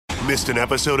Missed an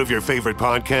episode of your favorite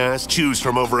podcast? Choose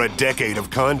from over a decade of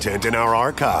content in our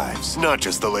archives, not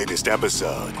just the latest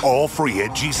episode. All free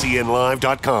at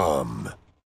GCNlive.com.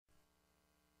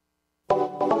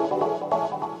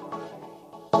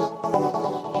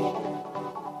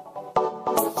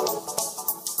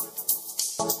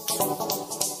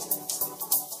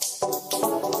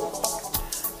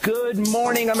 Good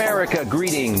morning, America.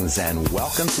 Greetings and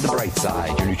welcome to The Bright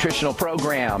Side, your nutritional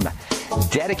program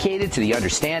dedicated to the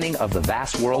understanding of the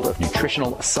vast world of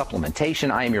nutritional supplementation.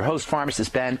 I am your host,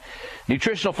 Pharmacist Ben,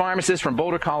 nutritional pharmacist from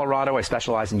Boulder, Colorado. I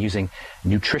specialize in using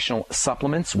nutritional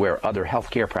supplements where other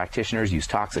healthcare practitioners use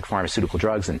toxic pharmaceutical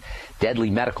drugs and deadly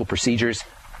medical procedures.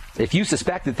 If you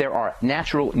suspect that there are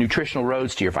natural nutritional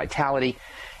roads to your vitality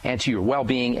and to your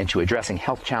well-being and to addressing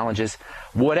health challenges,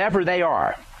 whatever they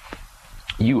are,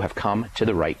 you have come to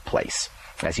the right place.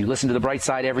 As you listen to The Bright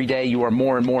Side every day, you are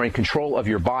more and more in control of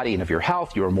your body and of your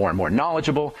health. You are more and more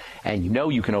knowledgeable, and you know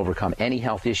you can overcome any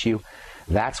health issue.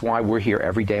 That's why we're here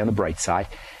every day on The Bright Side,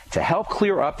 to help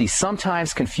clear up the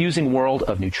sometimes confusing world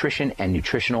of nutrition and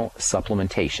nutritional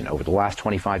supplementation. Over the last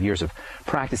 25 years of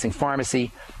practicing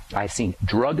pharmacy, I've seen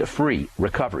drug-free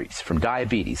recoveries from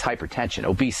diabetes, hypertension,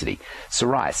 obesity,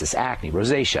 psoriasis, acne,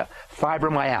 rosacea,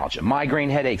 fibromyalgia, migraine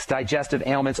headaches, digestive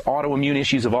ailments, autoimmune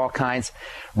issues of all kinds.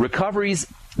 Recoveries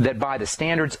that by the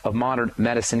standards of modern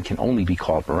medicine can only be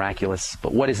called miraculous.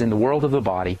 But what is in the world of the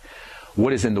body,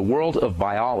 what is in the world of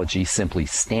biology, simply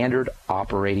standard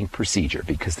operating procedure,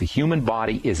 because the human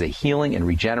body is a healing and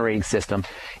regenerating system.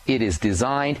 It is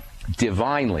designed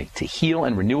divinely to heal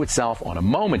and renew itself on a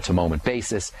moment-to-moment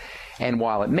basis. And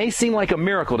while it may seem like a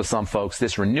miracle to some folks,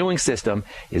 this renewing system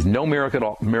is no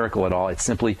miracle at all. It's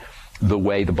simply the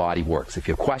way the body works. If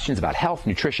you have questions about health,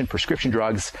 nutrition, prescription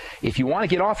drugs, if you want to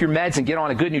get off your meds and get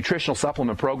on a good nutritional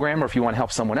supplement program, or if you want to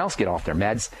help someone else get off their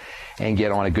meds and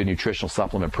get on a good nutritional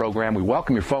supplement program, we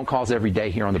welcome your phone calls every day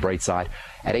here on The Bright Side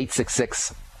at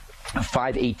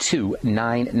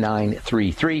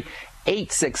 866-582-9933.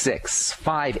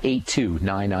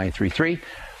 866-582-9933.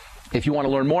 If you want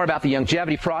to learn more about the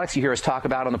longevity products you hear us talk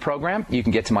about on the program, you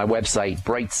can get to my website,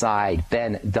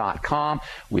 brightsideben.com.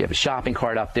 We have a shopping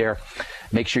cart up there.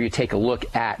 Make sure you take a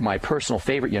look at my personal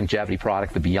favorite longevity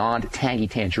product, the Beyond Tangy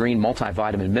Tangerine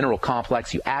Multivitamin Mineral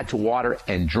Complex. You add to water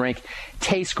and drink.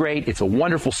 Tastes great. It's a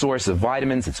wonderful source of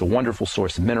vitamins. It's a wonderful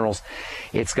source of minerals.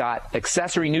 It's got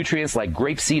accessory nutrients like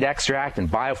grapeseed extract and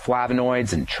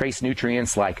bioflavonoids and trace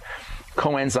nutrients like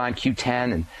coenzyme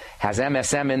Q10, and has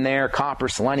MSM in there, copper,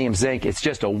 selenium, zinc. It's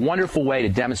just a wonderful way to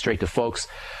demonstrate to folks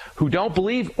who don't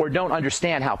believe or don't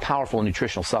understand how powerful a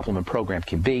nutritional supplement program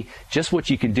can be, just what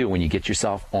you can do when you get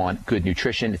yourself on good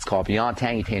nutrition. It's called Beyond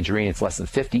Tangy Tangerine. It's less than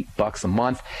 $50 a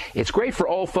month. It's great for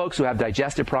old folks who have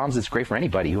digestive problems. It's great for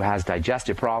anybody who has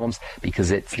digestive problems because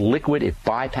it's liquid. It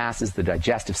bypasses the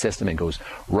digestive system and goes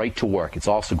right to work. It's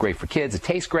also great for kids. It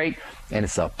tastes great, and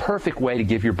it's a perfect way to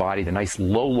give your body the nice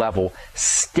low-level,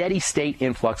 steady-state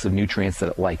influx of nutrients that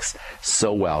it likes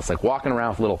so well. It's like walking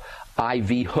around with a little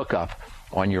IV hookup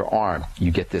on your arm. You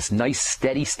get this nice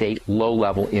steady state low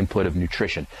level input of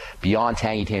nutrition. Beyond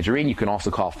Tangy Tangerine, you can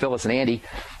also call Phyllis and Andy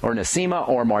or Nasima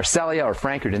or Marcelia or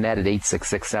Frank or Danette at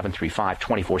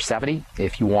 866-735-2470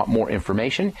 if you want more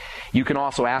information. You can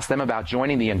also ask them about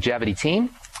joining the longevity team.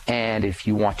 And if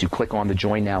you want to click on the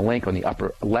Join Now link on the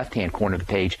upper left-hand corner of the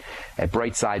page at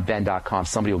brightsideben.com,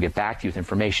 somebody will get back to you with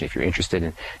information if you're interested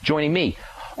in joining me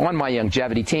on my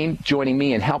longevity team, joining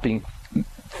me in helping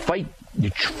fight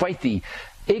the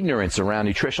ignorance around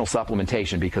nutritional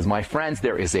supplementation, because, my friends,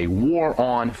 there is a war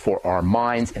on for our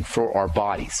minds and for our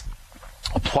bodies.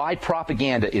 Applied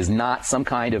propaganda is not some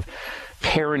kind of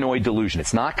paranoid delusion.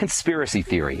 It's not conspiracy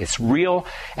theory. It's real,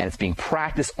 and it's being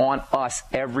practiced on us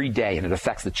every day, and it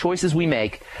affects the choices we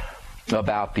make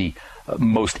about the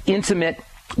most intimate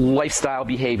lifestyle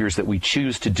behaviors that we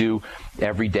choose to do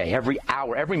every day, every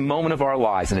hour, every moment of our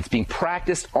lives. And it's being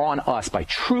practiced on us by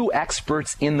true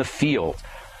experts in the field.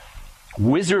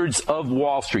 Wizards of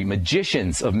Wall Street,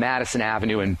 magicians of Madison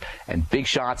Avenue, and big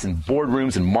shots in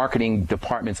boardrooms and marketing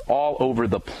departments all over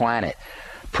the planet.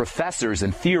 Professors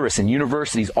and theorists in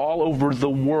universities all over the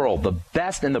world, the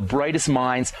best and the brightest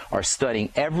minds are studying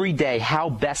every day how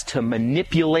best to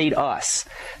manipulate us,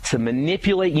 to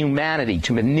manipulate humanity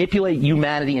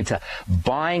into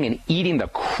buying and eating the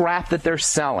crap that they're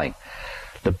selling.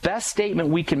 The best statement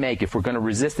we can make if we're going to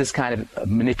resist this kind of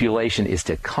manipulation is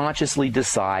to consciously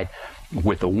decide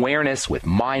with awareness, with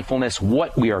mindfulness,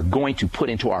 what we are going to put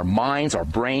into our minds, our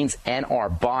brains, and our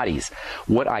bodies.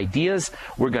 What ideas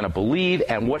we're going to believe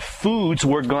and what foods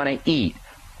we're going to eat.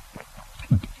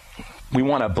 We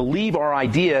want to believe our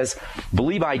ideas,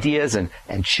 and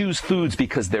choose foods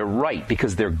because they're right,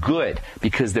 because they're good,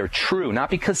 because they're true, not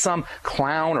because some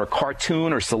clown or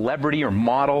cartoon or celebrity or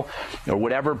model or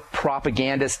whatever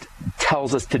propagandist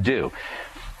tells us to do.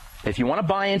 If you want to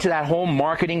buy into that whole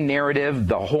marketing narrative,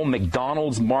 the whole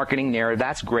McDonald's marketing narrative,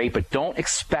 that's great, but don't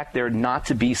expect there not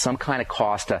to be some kind of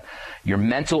cost to your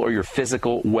mental or your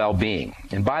physical well-being.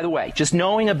 And by the way, just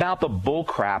knowing about the bull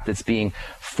crap that's being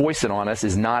foisted on us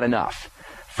is not enough.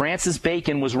 Francis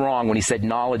Bacon was wrong when he said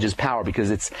knowledge is power,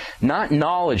 because it's not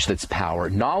knowledge that's power.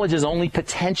 Knowledge is only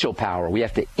potential power. We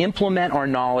have to implement our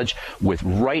knowledge with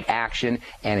right action,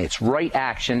 and it's right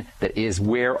action that is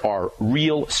where our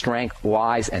real strength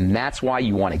lies, and that's why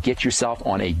you want to get yourself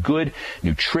on a good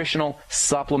nutritional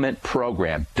supplement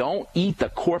program. Don't eat the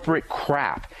corporate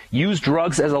crap. Use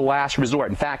drugs as a last resort.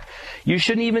 In fact, you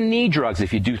shouldn't even need drugs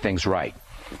if you do things right.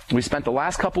 We spent the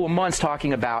last couple of months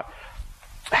talking about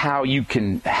how you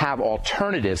can have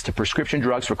alternatives to prescription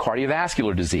drugs for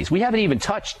cardiovascular disease. We haven't even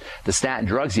touched the statin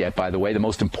drugs yet, by the way, the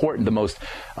most important, the most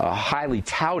highly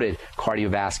touted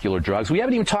cardiovascular drugs. We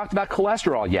haven't even talked about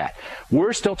cholesterol yet.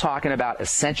 We're still talking about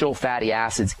essential fatty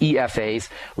acids, EFAs.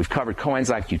 We've covered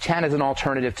coenzyme Q10 as an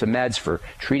alternative to meds for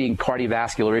treating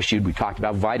cardiovascular issues. We talked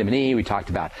about vitamin E. We talked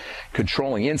about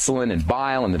controlling insulin and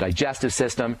bile and the digestive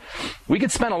system. We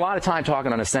could spend a lot of time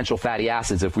talking on essential fatty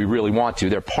acids if we really want to.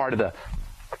 They're part of the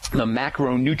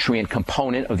macronutrient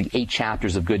component of the 8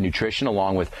 chapters of good nutrition,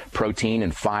 along with protein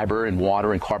and fiber and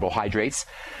water and carbohydrates.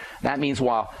 That means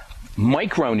while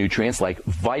micronutrients like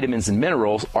vitamins and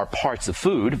minerals are parts of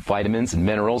food, vitamins and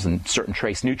minerals and certain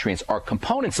trace nutrients are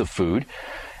components of food,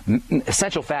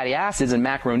 essential fatty acids and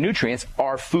macronutrients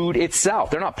are food itself.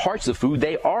 They're not parts of food,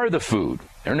 they are the food.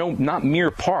 They're not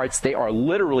mere parts, they are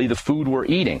literally the food we're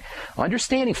eating.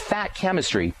 Understanding fat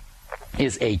chemistry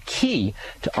is a key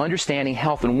to understanding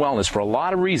health and wellness for a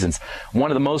lot of reasons. One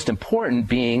of the most important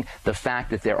being the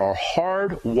fact that there are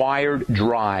hardwired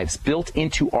drives built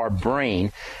into our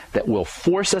brain that will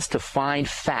force us to find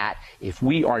fat if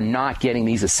we are not getting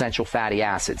these essential fatty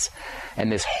acids. And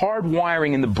this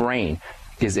hardwiring in the brain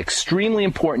is extremely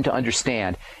important to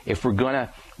understand if we're going to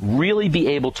really be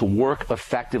able to work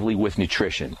effectively with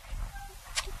nutrition.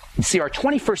 You see, our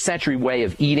 21st century way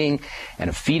of eating and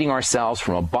of feeding ourselves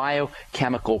from a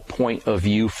biochemical point of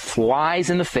view flies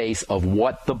in the face of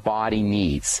what the body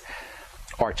needs.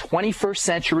 Our 21st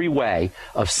century way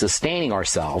of sustaining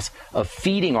ourselves, of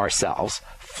feeding ourselves,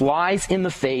 flies in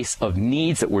the face of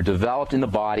needs that were developed in the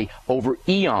body over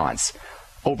eons,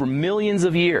 over millions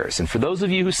of years. And for those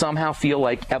of you who somehow feel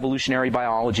like evolutionary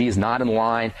biology is not in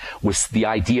line with the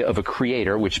idea of a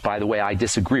creator, which, by the way, I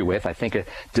disagree with. I think a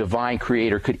divine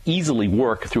creator could easily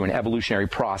work through an evolutionary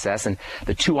process. And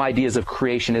the two ideas of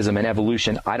creationism and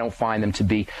evolution, I don't find them to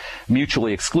be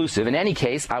mutually exclusive. In any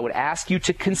case, I would ask you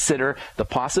to consider the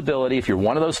possibility, if you're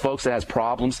one of those folks that has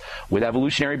problems with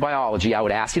evolutionary biology, I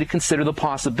would ask you to consider the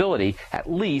possibility,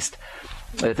 at least,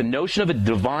 that the notion of a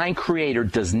divine creator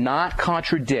does not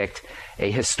contradict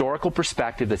a historical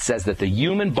perspective that says that the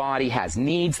human body has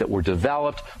needs that were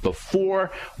developed before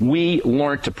we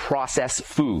learned to process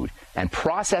food. And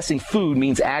processing food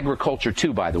means agriculture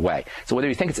too, by the way. So whether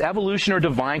you think it's evolution or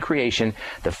divine creation,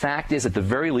 the fact is, at the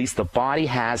very least, the body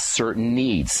has certain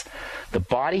needs. The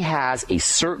body has a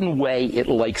certain way it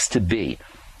likes to be.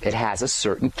 It has a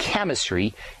certain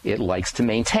chemistry it likes to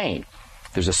maintain.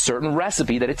 There's a certain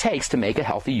recipe that it takes to make a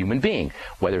healthy human being.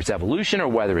 Whether it's evolution or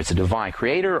whether it's a divine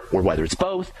creator or whether it's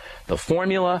both, the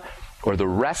formula or the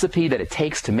recipe that it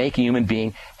takes to make a human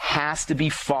being has to be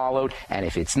followed. And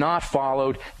if it's not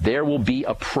followed, there will be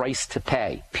a price to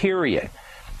pay, period.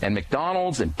 And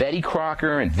McDonald's and Betty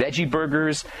Crocker and veggie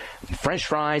burgers and French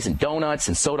fries and donuts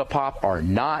and soda pop are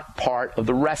not part of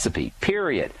the recipe,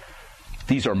 period.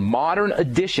 These are modern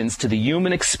additions to the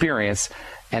human experience,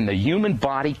 and the human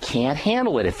body can't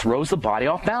handle it. It throws the body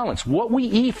off balance. What we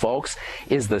eat, folks,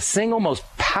 is the single most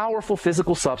powerful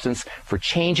physical substance for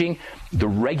changing the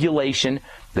regulation,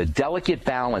 the delicate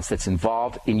balance that's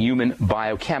involved in human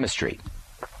biochemistry.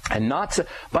 And not to,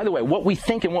 by the way, what we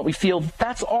think and what we feel,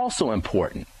 that's also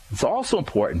important. It's also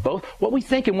important. Both what we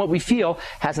think and what we feel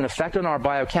has an effect on our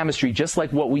biochemistry, just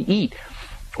like what we eat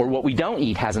or what we don't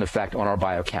eat has an effect on our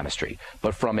biochemistry.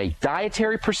 But from a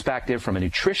dietary perspective, from a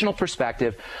nutritional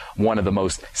perspective, one of the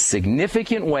most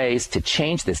significant ways to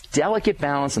change this delicate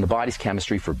balance in the body's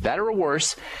chemistry, for better or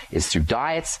worse, is through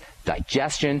diets,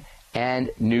 digestion,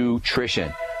 and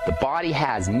nutrition. The body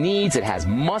has needs, it has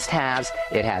must-haves,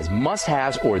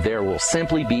 or there will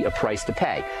simply be a price to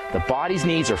pay. The body's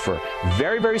needs are for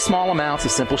very, very small amounts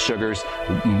of simple sugars,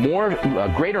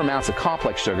 greater amounts of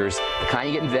complex sugars, the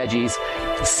kind you get in veggies,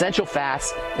 essential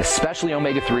fats, especially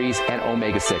omega-3s and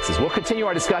omega-6s. We'll continue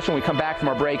our discussion when we come back from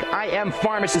our break. I am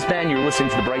Pharmacist Ben. You're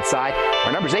listening to The Bright Side.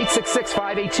 Our number is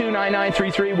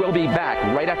 866-582-9933. We'll be back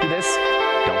right after this.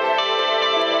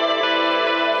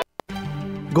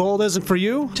 Gold isn't for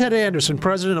you? Ted Anderson,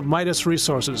 president of Midas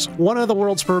Resources, one of the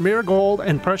world's premier gold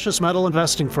and precious metal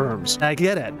investing firms. I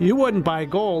get it. You wouldn't buy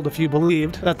gold if you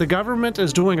believed that the government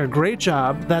is doing a great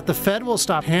job, that the Fed will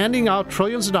stop handing out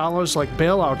trillions of dollars like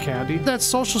bailout candy, that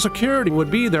Social Security would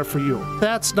be there for you.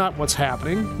 That's not what's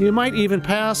happening. You might even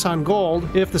pass on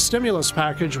gold if the stimulus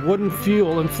package wouldn't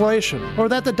fuel inflation, or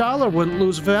that the dollar wouldn't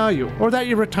lose value, or that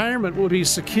your retirement would be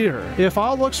secure. If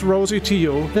all looks rosy to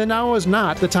you, then now is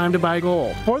not the time to buy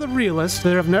gold. For the realists,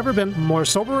 there have never been more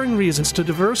sobering reasons to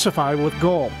diversify with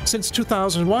gold. Since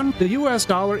 2001, the U.S.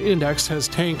 dollar index has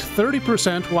tanked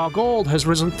 30% while gold has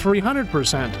risen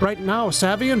 300%. Right now,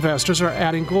 savvy investors are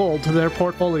adding gold to their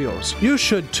portfolios. You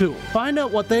should too. Find out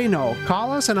what they know.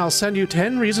 Call us and I'll send you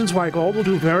 10 reasons why gold will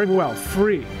do very well,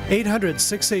 free.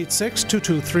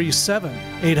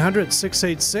 800-686-2237.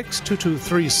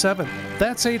 800-686-2237.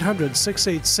 That's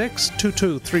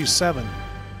 800-686-2237.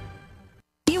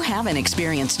 You haven't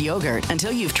experienced yogurt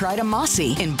until you've tried a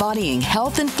Mossy, embodying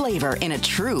health and flavor in a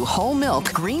true whole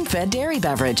milk, green-fed dairy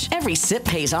beverage. Every sip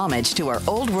pays homage to our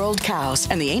old world cows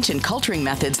and the ancient culturing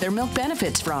methods their milk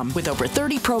benefits from. With over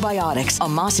 30 probiotics, a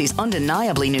Mossy's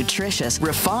undeniably nutritious,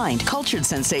 refined, cultured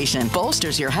sensation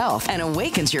bolsters your health and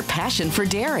awakens your passion for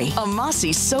dairy. A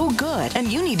Mossy's so good, and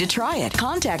you need to try it.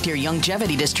 Contact your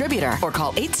Youngevity distributor or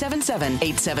call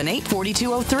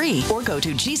 877-878-4203 or go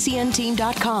to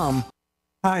gcnteam.com.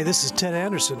 Hi, this is Ted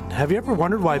Anderson. Have you ever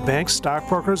wondered why banks,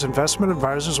 stockbrokers, investment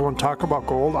advisors won't talk about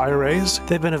gold IRAs?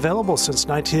 They've been available since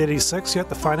 1986, yet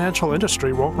the financial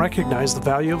industry won't recognize the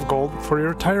value of gold for your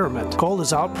retirement. Gold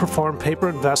has outperformed paper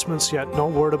investments, yet no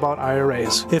word about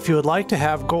IRAs. If you would like to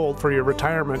have gold for your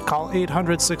retirement, call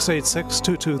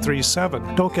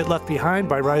 800-686-2237. Don't get left behind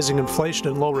by rising inflation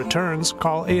and low returns.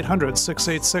 Call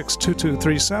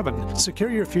 800-686-2237.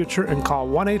 Secure your future and call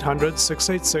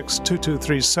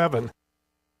 1-800-686-2237.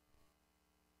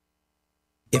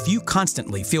 If you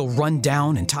constantly feel run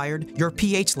down and tired, your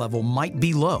pH level might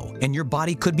be low and your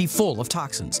body could be full of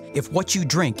toxins. If what you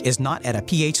drink is not at a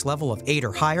pH level of 8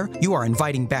 or higher, you are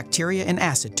inviting bacteria and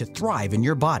acid to thrive in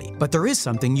your body. But there is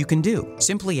something you can do.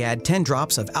 Simply add 10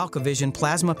 drops of AlkaVision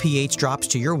Plasma pH drops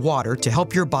to your water to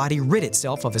help your body rid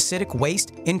itself of acidic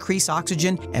waste, increase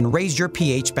oxygen, and raise your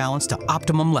pH balance to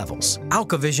optimum levels.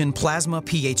 AlkaVision Plasma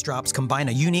pH drops combine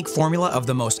a unique formula of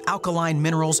the most alkaline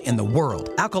minerals in the world,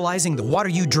 alkalizing the water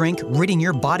you drink, ridding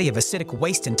your body of acidic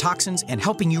waste and toxins, and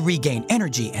helping you regain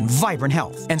energy and vibrant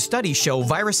health. And studies show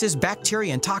viruses,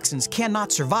 bacteria, and toxins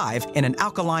cannot survive in an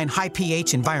alkaline, high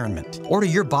pH environment. Order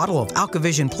your bottle of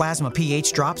AlkaVision Plasma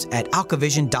pH drops at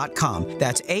alkavision.com.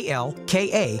 That's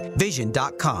ALKA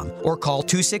vision.com. Or call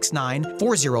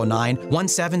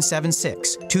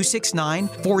 269-409-1776.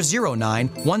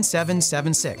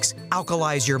 269-409-1776.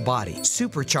 Alkalize your body.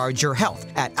 Supercharge your health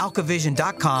at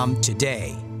alkavision.com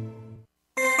today.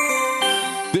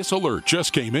 This alert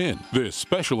just came in. This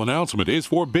special announcement is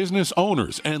for business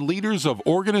owners and leaders of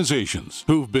organizations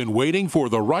who've been waiting for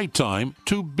the right time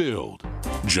to build.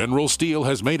 General Steel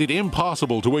has made it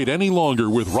impossible to wait any longer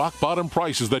with rock-bottom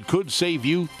prices that could save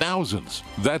you thousands.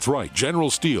 That's right, General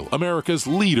Steel, America's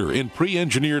leader in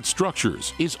pre-engineered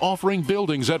structures, is offering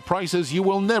buildings at prices you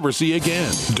will never see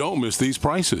again. Don't miss these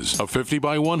prices. A 50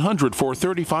 by 100 for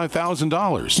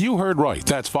 $35,000. You heard right,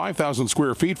 that's 5,000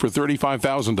 square feet for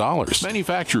 $35,000.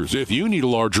 Manufacturers, if you need a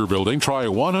larger building, try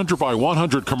a 100 by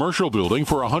 100 commercial building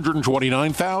for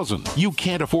 $129,000. You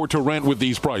can't afford to rent with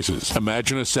these prices.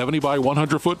 Imagine a 70 by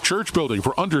 100-foot church building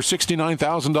for under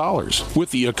 $69,000.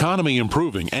 With the economy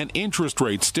improving and interest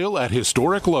rates still at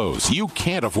historic lows, you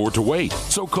can't afford to wait.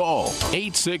 So call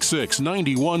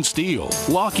 866-91-STEEL.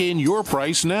 Lock in your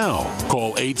price now.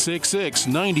 Call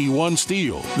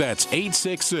 866-91-STEEL. That's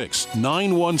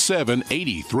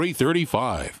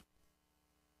 866-917-8335.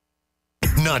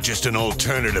 Not just an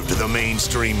alternative to the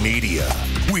mainstream media.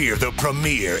 We're the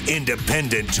premier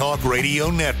independent talk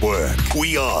radio network.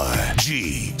 We are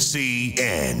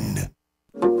GCN.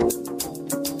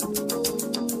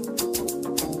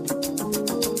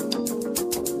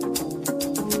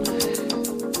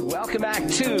 Welcome back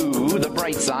to The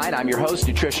Bright Side. I'm your host,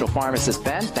 nutritional pharmacist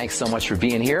Ben. Thanks so much for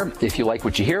being here. If you like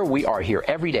what you hear, we are here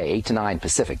every day, 8 to 9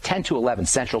 Pacific, 10 to 11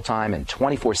 Central Time, and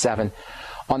 24/7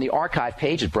 on the archive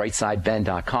page at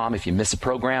brightsideben.com. If you miss a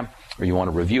program or you want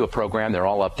to review a program, they're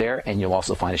all up there. And you'll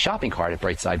also find a shopping cart at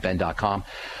brightsideben.com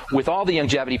with all the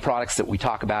longevity products that we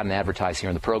talk about and advertise here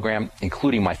in the program,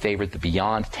 including my favorite, the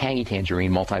Beyond Tangy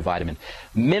Tangerine Multivitamin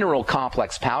Mineral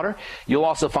Complex Powder. You'll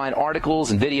also find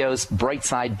articles and videos,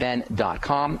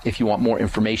 brightsideben.com. If you want more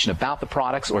information about the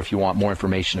products or if you want more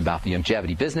information about the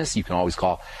longevity business, you can always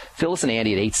call Phyllis and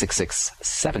Andy at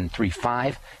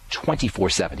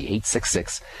 866-735-2470,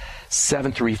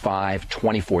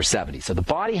 866-735-2470. So the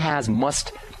body has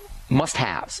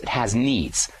must-haves. It has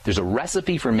needs. There's a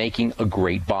recipe for making a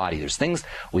great body. There's things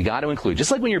we got to include.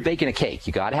 Just like when you're baking a cake,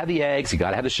 you got to have the eggs, you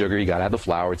got to have the sugar, you got to have the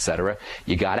flour, etc.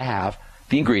 You got to have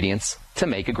the ingredients to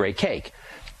make a great cake.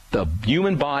 The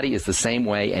human body is the same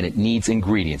way, and it needs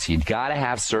ingredients. You've got to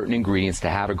have certain ingredients to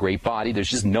have a great body. There's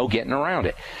just no getting around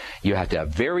it. You have to have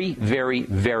very, very,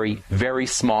 very, very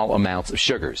small amounts of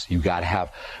sugars. You've got to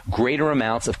have greater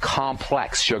amounts of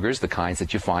complex sugars, the kinds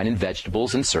that you find in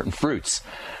vegetables and certain fruits.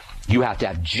 You have to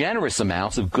have generous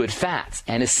amounts of good fats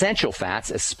and essential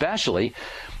fats, especially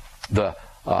the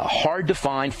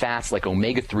hard-to-find fats like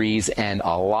omega-3s and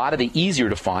a lot of the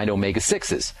easier-to-find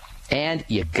omega-6s. And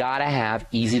you gotta have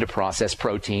easy-to-process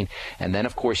protein. And then,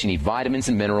 of course, you need vitamins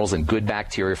and minerals and good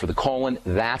bacteria for the colon.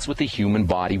 That's what the human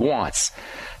body wants.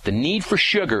 The need for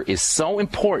sugar is so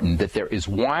important that there is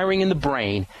wiring in the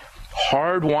brain,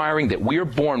 hard wiring that we are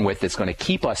born with, that's going to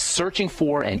keep us searching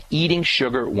for and eating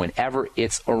sugar whenever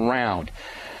it's around.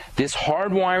 This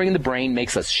hard wiring in the brain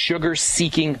makes us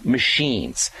sugar-seeking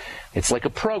machines. It's like a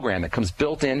program that comes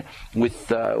built in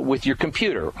with your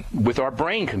computer, with our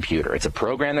brain computer. It's a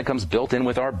program that comes built in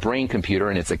with our brain computer,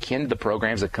 and it's akin to the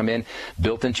programs that come in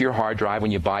built into your hard drive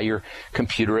when you buy your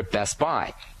computer at Best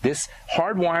Buy. This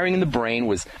hard wiring in the brain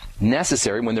was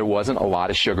necessary when there wasn't a lot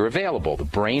of sugar available. The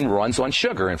brain runs on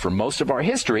sugar, and for most of our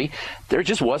history, there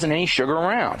just wasn't any sugar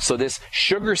around. So this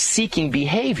sugar-seeking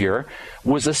behavior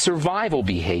was a survival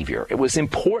behavior. It was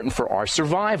important for our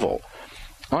survival.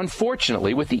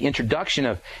 Unfortunately, with the introduction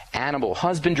of animal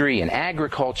husbandry and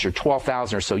agriculture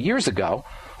 12,000 or so years ago,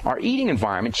 our eating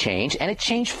environment changed, and it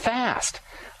changed fast,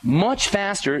 much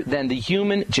faster than the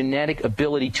human genetic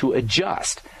ability to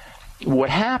adjust. What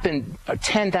happened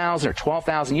 10,000 or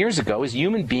 12,000 years ago is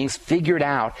human beings figured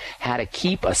out how to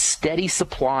keep a steady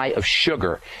supply of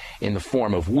sugar in the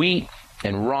form of wheat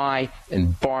and rye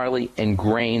and barley and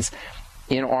grains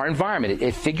in our environment.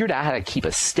 It figured out how to keep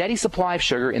a steady supply of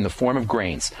sugar in the form of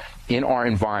grains in our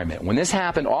environment. When this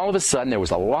happened, all of a sudden there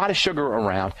was a lot of sugar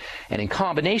around, and in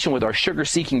combination with our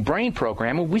sugar-seeking brain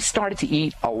program, we started to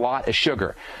eat a lot of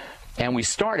sugar. And we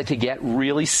started to get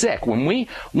really sick. When we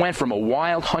went from a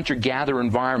wild hunter-gatherer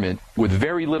environment with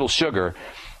very little sugar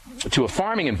to a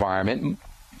farming environment,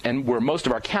 and where most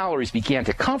of our calories began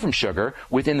to come from sugar,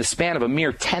 within the span of a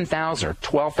mere 10,000 or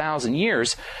 12,000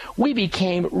 years, we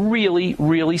became really,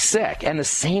 really sick. And the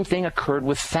same thing occurred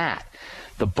with fat.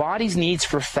 The body's needs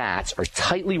for fats are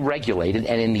tightly regulated,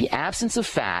 and in the absence of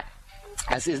fat,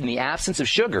 as in the absence of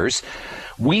sugars,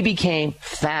 we became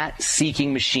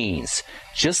fat-seeking machines.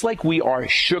 Just like we are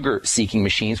sugar-seeking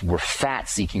machines, we're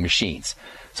fat-seeking machines.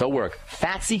 So we're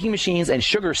fat-seeking machines and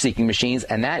sugar-seeking machines,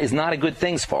 and that is not a good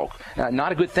thing, folks.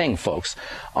 Not a good thing, folks.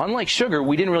 Unlike sugar,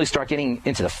 we didn't really start getting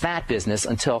into the fat business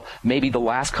until maybe the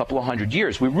last couple of hundred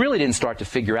years. We really didn't start to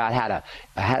figure out how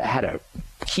to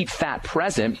keep fat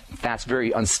present. Fat's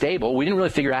very unstable. We didn't really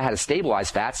figure out how to stabilize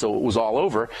fat, so it was all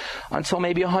over until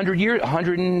maybe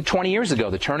 120 years ago,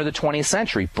 the turn of the 20th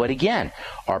century. But again,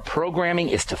 our programming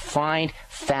is to find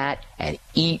fat and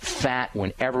eat fat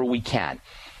whenever we can.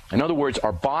 In other words,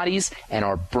 our bodies and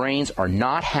our brains are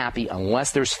not happy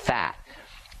unless there's fat.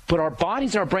 But our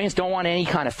bodies and our brains don't want any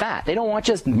kind of fat. They don't want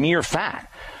just mere fat.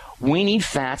 We need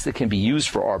fats that can be used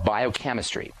for our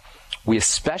biochemistry. We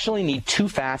especially need two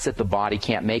fats that the body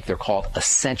can't make. They're called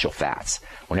essential fats.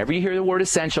 Whenever you hear the word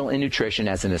essential in nutrition,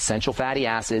 as in essential fatty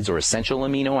acids or essential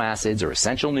amino acids or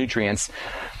essential nutrients,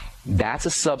 that's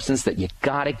a substance that you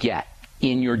gotta get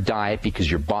in your diet because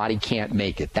your body can't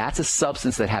make it. That's a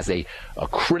substance that has a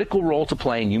critical role to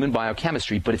play in human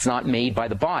biochemistry, but it's not made by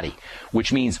the body,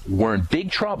 which means we're in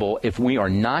big trouble if we are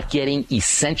not getting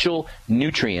essential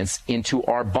nutrients into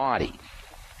our body.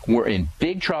 We're in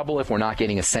big trouble if we're not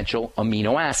getting essential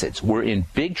amino acids. We're in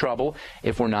big trouble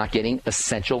if we're not getting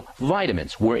essential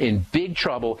vitamins. We're in big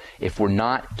trouble if we're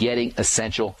not getting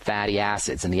essential fatty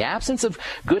acids. In the absence of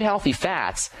good, healthy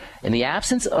fats, in the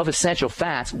absence of essential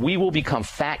fats, we will become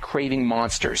fat-craving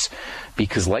monsters.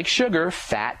 Because like sugar,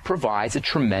 fat provides a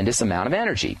tremendous amount of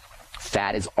energy.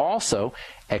 Fat is also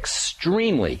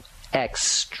extremely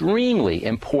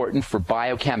important for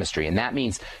biochemistry, and that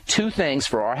means two things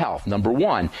for our health. Number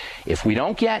one, if we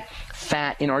don't get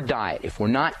fat in our diet, if we're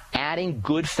not adding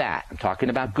good fat, I'm talking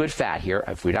about good fat here,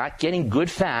 if we're not getting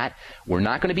good fat, we're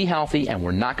not going to be healthy and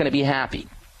we're not going to be happy.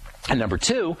 And number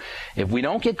two, if we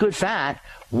don't get good fat,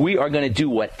 we are going to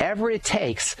do whatever it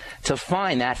takes to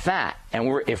find that fat.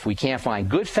 And if we can't find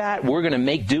good fat, we're going to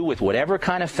make do with whatever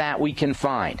kind of fat we can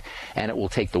find. And it will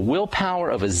take the willpower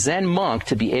of a Zen monk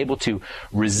to be able to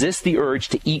resist the urge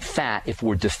to eat fat if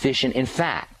we're deficient in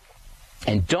fat.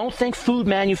 And don't think food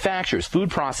manufacturers, food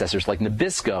processors like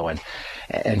Nabisco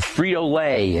and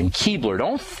Frito-Lay and Keebler,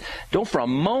 don't for a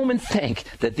moment think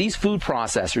that these food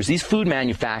processors, these food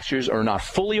manufacturers are not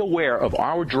fully aware of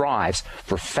our drives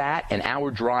for fat and our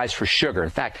drives for sugar.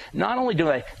 In fact, not only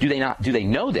do they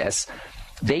know this,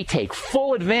 they take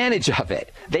full advantage of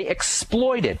it. They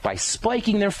exploit it by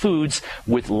spiking their foods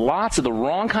with lots of the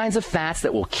wrong kinds of fats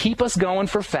that will keep us going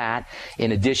for fat,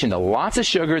 in addition to lots of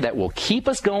sugar that will keep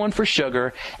us going for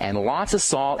sugar, and lots of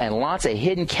salt and lots of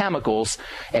hidden chemicals,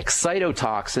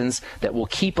 excitotoxins, that will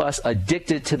keep us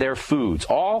addicted to their foods.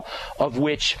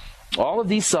 All of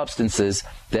these substances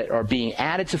that are being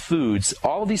added to foods,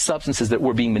 all of these substances that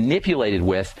we're being manipulated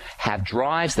with, have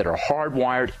drives that are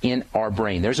hardwired in our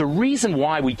brain. There's a reason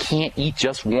why we can't eat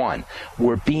just one.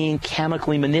 We're being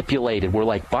chemically manipulated. We're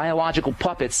like biological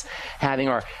puppets having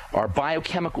our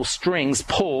biochemical strings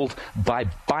pulled by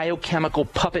biochemical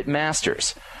puppet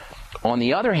masters. On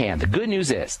the other hand, the good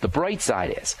news is, the bright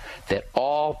side is, that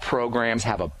all programs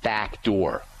have a back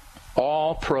door.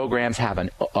 All programs have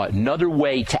another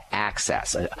way to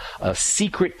access, a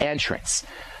secret entrance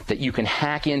that you can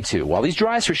hack into. While these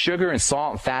drives for sugar and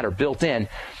salt and fat are built in,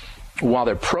 while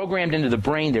they're programmed into the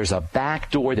brain, there's a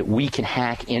back door that we can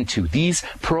hack into. These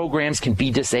programs can be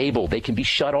disabled. They can be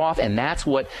shut off, and that's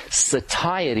what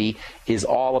satiety is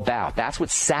all about. That's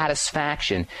what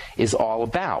satisfaction is all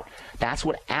about. That's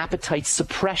what appetite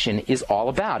suppression is all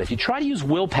about. If you try to use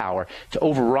willpower to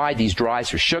override these drives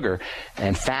for sugar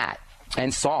and fat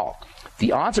and salt,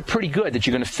 the odds are pretty good that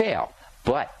you're going to fail.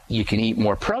 But you can eat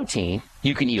more protein.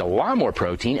 You can eat a lot more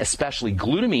protein, especially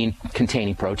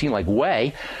glutamine-containing protein like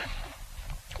whey,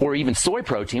 or even soy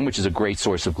protein, which is a great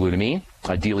source of glutamine,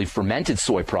 ideally fermented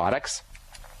soy products.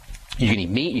 You can eat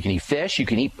meat, you can eat fish, you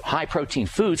can eat high-protein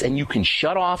foods, and you can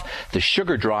shut off the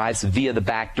sugar drives via the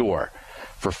back door.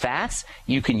 For fats,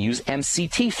 you can use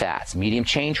MCT fats,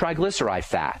 medium-chain triglyceride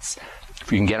fats.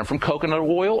 You can get them from coconut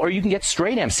oil, or you can get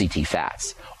straight MCT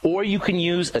fats. Or you can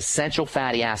use essential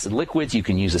fatty acid liquids, you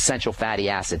can use essential fatty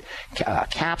acid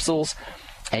capsules,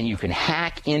 and you can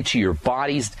hack into your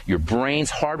brain's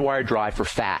hardwired drive for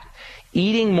fat.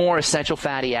 Eating more essential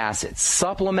fatty acids,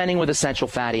 supplementing with essential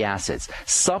fatty acids,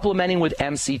 supplementing with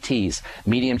MCTs,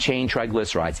 medium-chain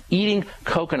triglycerides, eating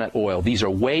coconut oil. These are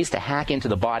ways to hack into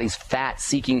the body's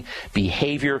fat-seeking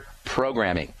behavior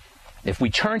programming. If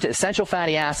we turn to essential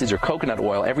fatty acids or coconut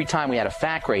oil every time we had a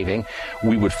fat craving,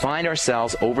 we would find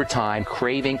ourselves over time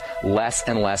craving less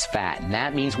and less fat. And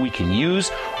that means we can use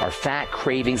our fat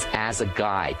cravings as a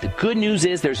guide. The good news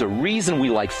is there's a reason we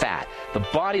like fat. The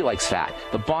body likes fat.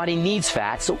 The body needs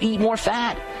fat, so eat more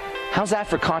fat. How's that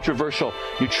for controversial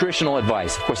nutritional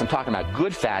advice? Of course, I'm talking about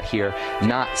good fat here,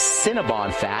 not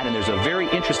Cinnabon fat. And there's a very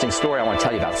interesting story I want to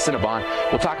tell you about Cinnabon.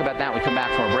 We'll talk about that when we come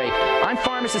back from a break. I'm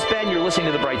Pharmacist Ben. You're listening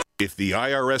to The Bright. If the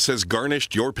IRS has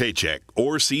garnished your paycheck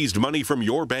or seized money from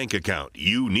your bank account,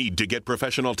 you need to get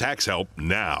professional tax help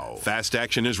now. Fast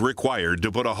action is required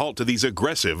to put a halt to these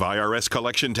aggressive IRS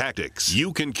collection tactics.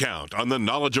 You can count on the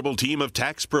knowledgeable team of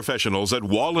tax professionals at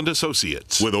Wall &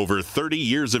 Associates. With over 30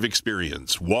 years of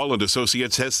experience, Wall &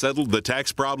 Associates has settled the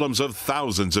tax problems of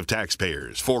thousands of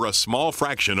taxpayers for a small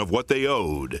fraction of what they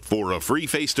owed. For a free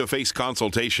face-to-face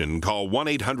consultation, call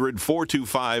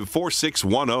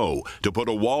 1-800-425-4610 to put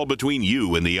a wall between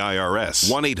you and the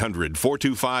IRS.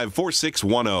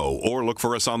 1-800-425-4610 or look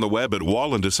for us on the web at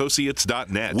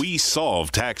wallandassociates.net. We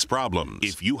solve tax problems.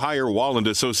 If you hire Wall &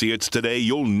 Associates today,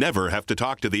 you'll never have to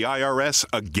talk to the IRS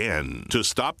again. To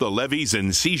stop the levies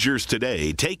and seizures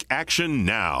today, take action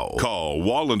now. Call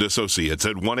Wall & Associates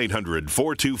at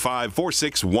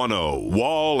 1-800-425-4610.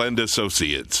 Wall &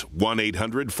 Associates,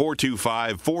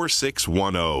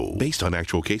 1-800-425-4610. Based on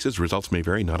actual cases, results may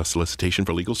vary, not a solicitation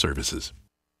for legal services.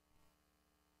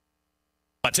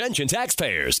 Attention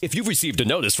taxpayers. If you've received a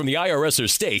notice from the IRS or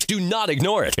state, do not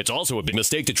ignore it. It's also a big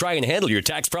mistake to try and handle your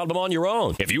tax problem on your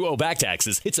own. If you owe back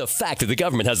taxes, it's a fact that the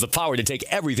government has the power to take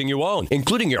everything you own,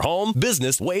 including your home,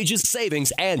 business, wages,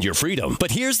 savings, and your freedom.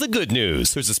 But here's the good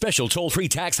news. There's a special toll-free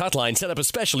tax hotline set up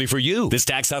especially for you. This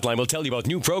tax hotline will tell you about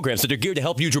new programs that are geared to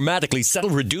help you dramatically settle,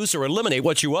 reduce, or eliminate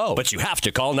what you owe. But you have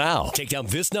to call now. Take down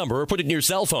this number or put it in your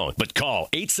cell phone. But call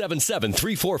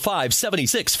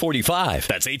 877-345-7645.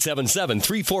 That's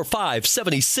 877-345-7645.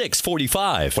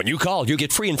 When you call, you'll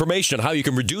get free information on how you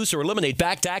can reduce or eliminate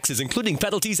back taxes, including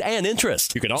penalties and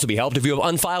interest. You can also be helped if you have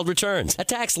unfiled returns, a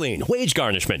tax lien, wage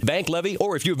garnishment, bank levy,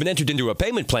 or if you've been entered into a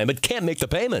payment plan but can't make the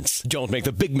payments. Don't make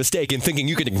the big mistake in thinking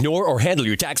you can ignore or handle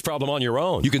your tax problem on your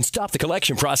own. You can stop the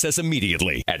collection process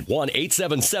immediately at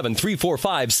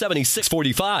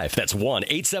 1-877-345-7645. That's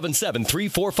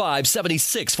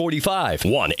 1-877-345-7645.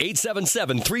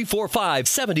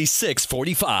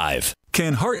 1-877-345-7645.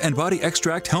 Can Heart and Body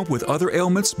Extract help with other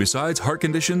ailments besides heart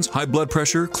conditions, high blood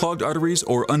pressure, clogged arteries,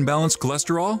 or unbalanced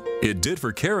cholesterol? It did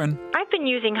for Karen. I've been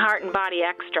using Heart and Body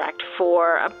Extract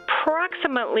for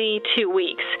approximately 2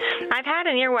 weeks. I've had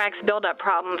an earwax buildup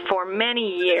problem for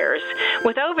many years,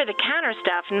 with over-the-counter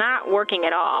stuff not working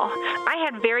at all. I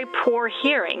had very poor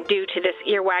hearing due to this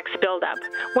earwax buildup.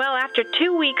 Well, after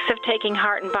 2 weeks of taking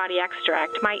Heart and Body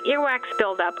Extract, my earwax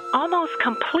buildup almost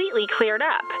completely cleared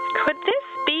up. Could this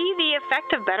be the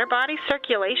effect of better body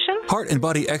circulation? Heart and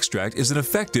Body Extract is an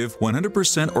effective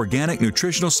 100% organic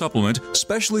nutritional supplement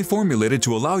specially formulated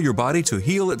to allow your body to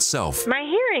heal itself. My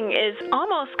hearing is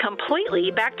almost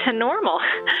completely back to normal.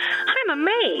 I'm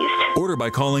amazed. Order by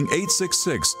calling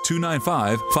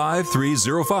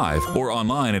 866-295-5305 or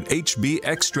online at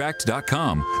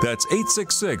hbextract.com. That's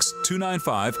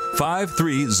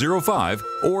 866-295-5305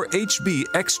 or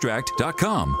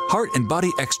hbextract.com. Heart and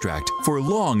Body Extract for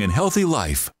long and healthy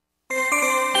life.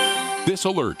 This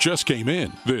alert just came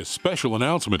in. This special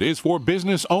announcement is for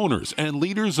business owners and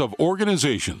leaders of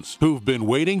organizations who've been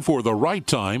waiting for the right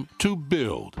time to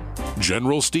build.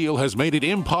 General Steel has made it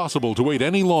impossible to wait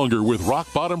any longer with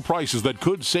rock-bottom prices that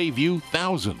could save you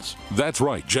thousands. That's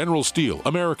right, General Steel,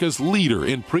 America's leader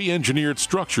in pre-engineered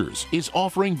structures, is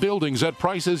offering buildings at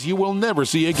prices you will never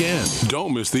see again.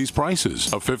 Don't miss these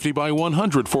prices. A 50 by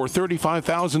 100 for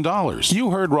 $35,000.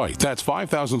 You heard right. That's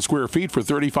 5,000 square feet for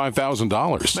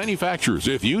 $35,000. Manufacturers,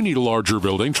 if you need a larger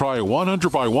building, try a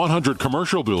 100 by 100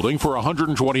 commercial building for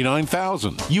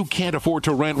 $129,000. You can't afford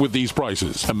to rent with these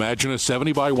prices. Imagine a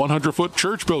 70 by 100-foot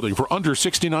church building for under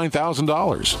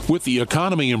 $69,000. With the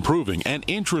economy improving and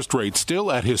interest rates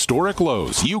still at historic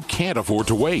lows, you can't afford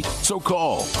to wait. So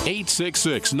call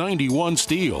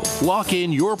 866-91-STEEL. Lock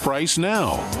in your price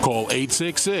now. Call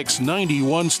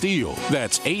 866-91-STEEL.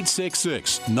 That's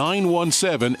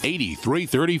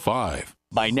 866-917-8335.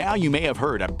 By now, you may have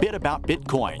heard a bit about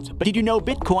Bitcoins. But did you know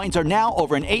Bitcoins are now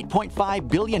over an $8.5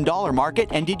 billion market?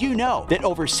 And did you know that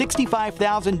over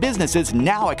 65,000 businesses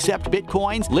now accept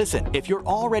Bitcoins? Listen, if you're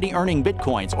already earning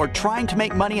Bitcoins or trying to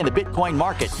make money in the Bitcoin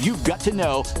market, you've got to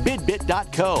know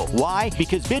BidBit.co. Why?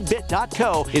 Because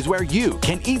BidBit.co is where you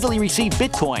can easily receive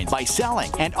Bitcoins by selling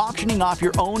and auctioning off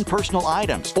your own personal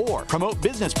items or promote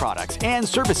business products and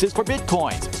services for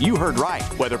Bitcoins. You heard right.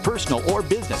 Whether personal or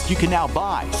business, you can now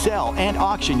buy, sell, and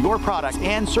auction your products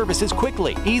and services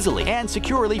quickly, easily, and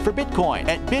securely for Bitcoin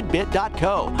at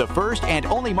BidBit.co, the first and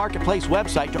only marketplace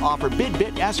website to offer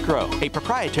BidBit Escrow, a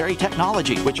proprietary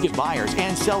technology which gives buyers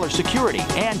and sellers security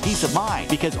and peace of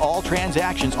mind because all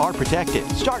transactions are protected.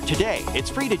 Start today. It's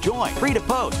free to join, free to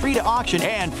post, free to auction,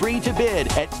 and free to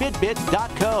bid at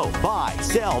BidBit.co. Buy,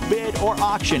 sell, bid, or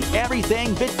auction everything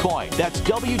Bitcoin. That's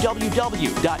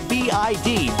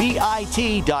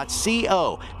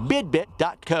www.bidbit.co.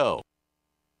 BidBit.co.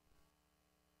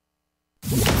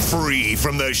 Free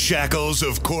from the shackles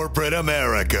of corporate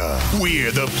America,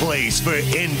 we're the place for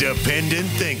independent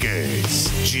thinkers.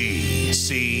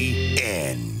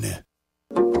 GCN.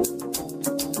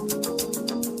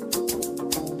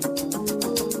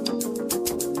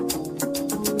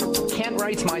 Kent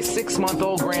writes, my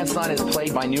 6-month-old grandson is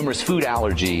plagued by numerous food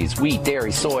allergies. Wheat,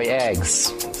 dairy, soy,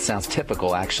 eggs. Sounds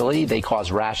typical, actually. They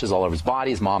cause rashes all over his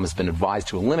body. His mom has been advised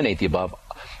to eliminate the above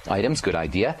items. Good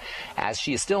idea. As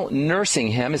she is still nursing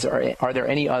him, are there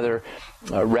any other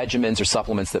regimens or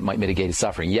supplements that might mitigate his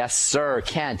suffering? Yes, sir.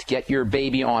 Kent, get your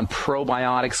baby on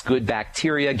probiotics, good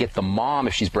bacteria. Get the mom,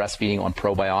 if she's breastfeeding, on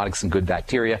probiotics and good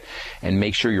bacteria. And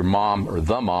make sure your mom or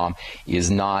the mom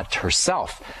is not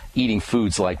herself eating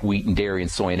foods like wheat and dairy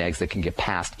and soy and eggs that can get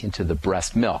passed into the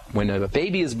breast milk. When a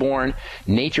baby is born,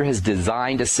 nature has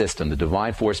designed a system, the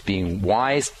divine force being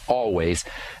wise always,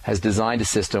 has designed a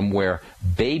system where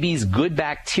baby's good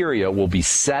bacteria will be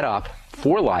set up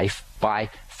for life by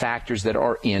factors that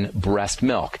are in breast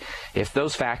milk. If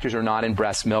those factors are not in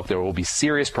breast milk, there will be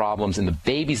serious problems in the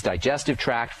baby's digestive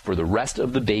tract for the rest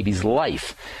of the baby's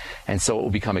life. And so it will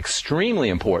become extremely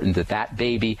important that that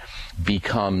baby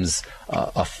becomes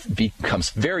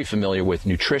very familiar with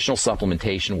nutritional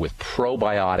supplementation with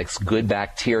probiotics, good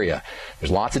bacteria.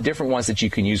 There's lots of different ones that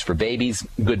you can use for babies.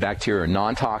 Good bacteria are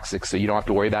non-toxic, so you don't have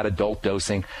to worry about adult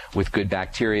dosing with good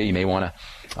bacteria. You may want to,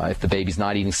 if the baby's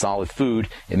not eating solid food,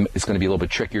 it's going to be a little bit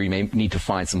trickier. You may need to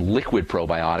find some liquid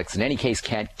probiotics. In any case,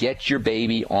 can't get your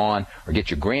baby on, or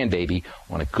get your grandbaby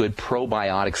on a good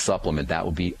probiotic supplement. That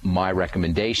would be my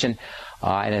recommendation.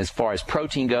 And as far as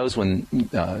protein goes, when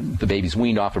the baby's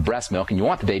weaned off of breast milk, and you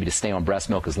want the baby to stay on breast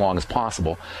milk as long as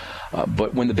possible,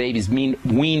 but when the baby's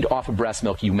weaned off of breast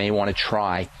milk, you may want to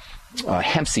try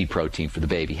hemp seed protein for the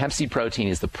baby. Hemp seed protein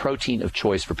is the protein of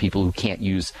choice for people who can't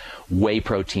use whey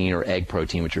protein or egg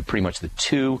protein, which are pretty much the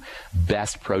two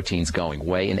best proteins going.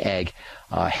 Whey and egg.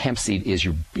 Hemp seed is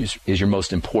your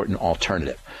most important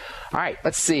alternative. All right,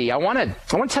 let's see. I want to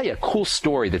tell you a cool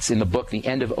story that's in the book, The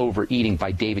End of Overeating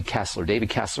by David Kessler. David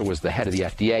Kessler was the head of the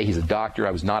FDA. He's a doctor.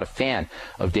 I was not a fan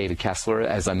of David Kessler,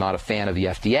 as I'm not a fan of the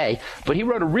FDA. But he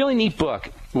wrote a really neat book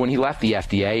when he left the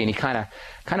FDA, and he kind of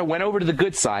went over to the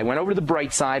good side, went over to the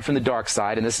bright side from the dark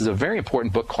side. And this is a very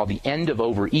important book called The End of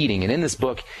Overeating. And in this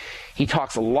book, he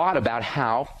talks a lot about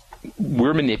how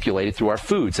we're manipulated through our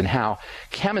foods, and how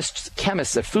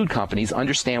chemists at food companies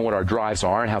understand what our drives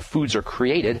are and how foods are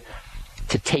created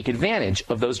to take advantage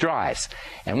of those drives.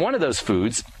 And one of those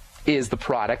foods is the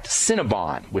product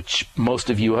Cinnabon, which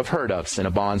most of you have heard of.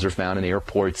 Cinnabons are found in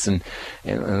airports and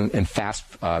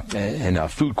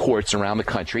food courts around the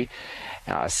country.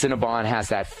 Cinnabon has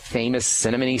that famous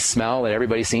cinnamony smell that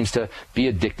everybody seems to be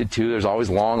addicted to. There's always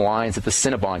long lines at the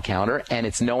Cinnabon counter, and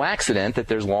it's no accident that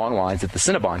there's long lines at the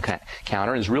Cinnabon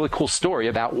counter. And there's a really cool story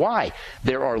about why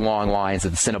there are long lines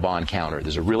at the Cinnabon counter.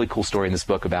 There's a really cool story in this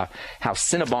book about how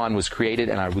Cinnabon was created,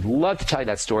 and I would love to tell you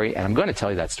that story, and I'm going to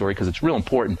tell you that story because it's real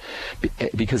important,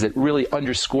 because it really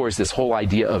underscores this whole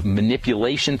idea of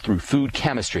manipulation through food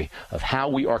chemistry, of how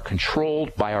we are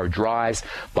controlled by our drives,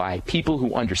 by people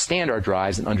who understand our drives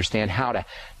and understand how to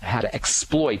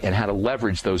exploit and how to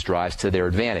leverage those drives to their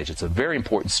advantage. It's a very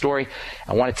important story.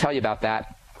 I want to tell you about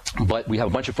that, but we have a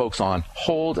bunch of folks on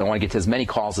hold. I want to get to as many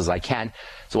calls as I can,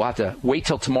 so we'll have to wait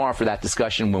till tomorrow for that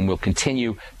discussion, when we'll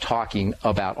continue talking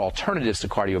about alternatives to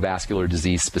cardiovascular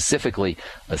disease, specifically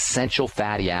essential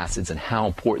fatty acids and how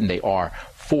important they are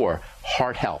for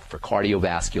heart health, for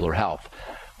cardiovascular health.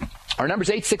 Our number is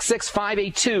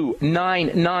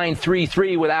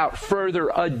 866-582-9933. Without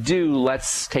further ado,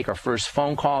 let's take our first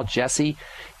phone call. Jesse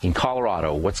in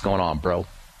Colorado. What's going on, bro?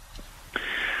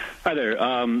 Hi there.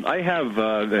 I have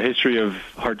a history of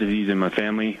heart disease in my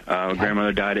family.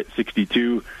 Grandmother died at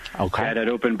 62. Okay. Dad had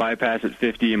open bypass at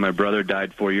 50, and my brother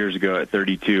died 4 years ago at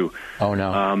 32. Oh,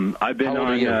 no. I've been How old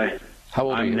are you? How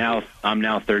old are you? I'm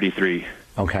now 33.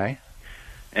 Okay.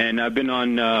 And I've been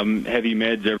on heavy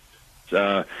meds ever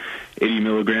since, 80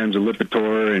 milligrams of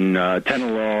Lipitor and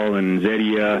Tenolol and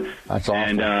Zetia. That's awful.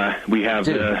 And we have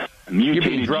the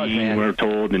mutated gene, we're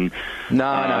told. And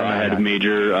I had a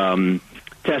major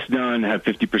test done, have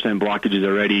 50% blockages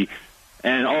already.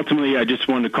 And ultimately, I just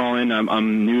wanted to call in.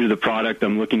 I'm new to the product.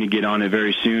 I'm looking to get on it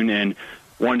very soon, and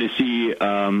wanted to see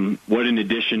what an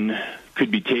addition could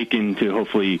be taken to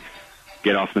hopefully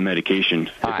get off the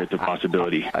medication, if it's a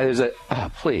possibility.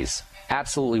 Please.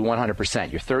 Absolutely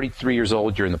 100%. You're 33 years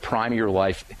old. You're in the prime of your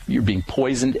life. You're being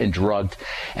poisoned and drugged.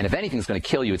 And if anything's going to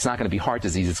kill you, it's not going to be heart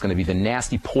disease. It's going to be the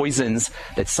nasty poisons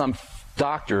that some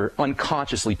doctor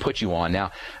unconsciously put you on.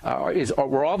 Now,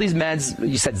 were all these meds,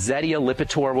 you said Zetia,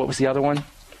 Lipitor, what was the other one?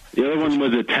 The other one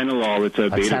was a Tenolol. It's a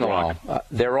beta block.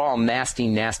 They're all nasty,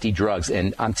 nasty drugs.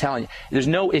 And I'm telling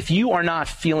you, if you are not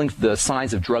feeling the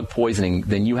signs of drug poisoning,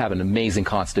 then you have an amazing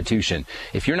constitution.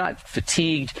 If you're not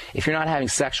fatigued, if you're not having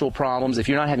sexual problems, if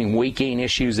you're not having weight gain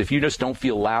issues, if you just don't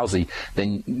feel lousy,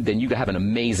 then you have an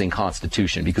amazing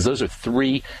constitution, because those are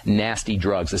three nasty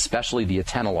drugs, especially the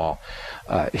atenolol.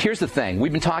 Here's the thing.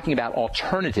 We've been talking about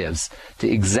alternatives to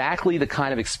exactly the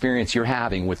kind of experience you're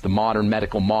having with the modern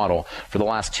medical model for the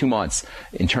last 2 months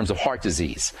in terms of heart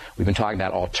disease. We've been talking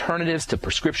about alternatives to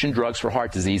prescription drugs for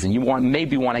heart disease, and you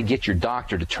maybe want to get your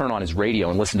doctor to turn on his radio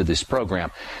and listen to this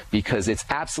program, because it's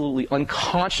absolutely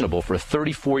unconscionable for a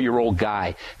 34-year-old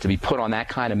guy to be put on that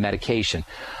kind of medication.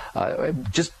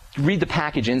 Just read the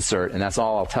package insert, and that's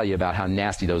all I'll tell you about how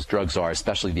nasty those drugs are,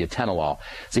 especially the atenolol.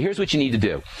 So here's what you need to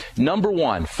do. Number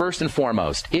one, first and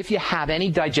foremost, if you have any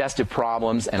digestive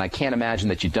problems, and I can't imagine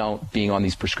that you don't, being on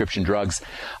these prescription drugs,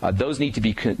 those need to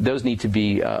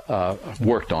be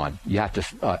worked on. You have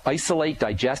to isolate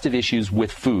digestive issues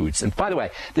with foods. And by the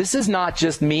way, this is not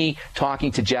just me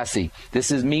talking to Jesse.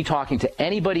 This is me talking to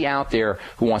anybody out there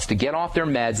who wants to get off their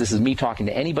meds. This is me talking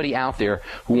to anybody out there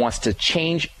who wants to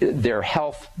change their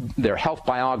health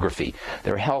biography,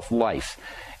 their health life.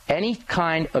 Any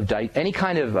kind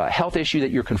of health issue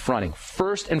that you're confronting,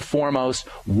 first and foremost,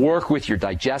 work with your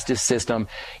digestive system.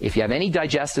 If you have any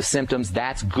digestive symptoms,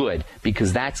 that's good,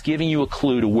 because that's giving you a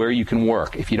clue to where you can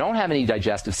work. If you don't have any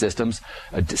digestive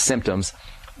symptoms,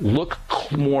 look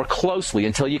more closely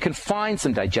until you can find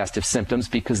some digestive symptoms,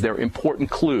 because they're important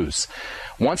clues.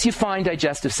 Once you find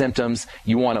digestive symptoms,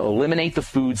 you want to eliminate the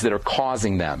foods that are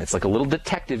causing them. It's like a little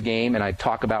detective game, and I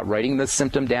talk about writing the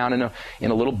symptom down in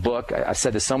a little book. I've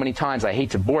said this so many times, I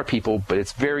hate to bore people, but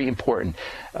it's very important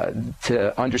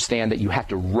to understand that you have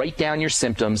to write down your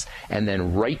symptoms and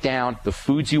then write down the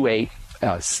foods you ate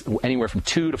anywhere from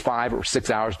 2 to 5 or 6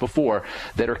 hours before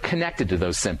that are connected to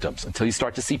those symptoms, until you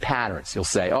start to see patterns. You'll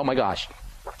say, oh my gosh,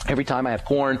 every time I have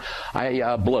corn,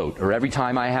 I bloat. Or every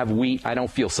time I have wheat, I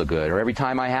don't feel so good. Or every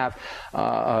time I have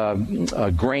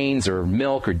grains or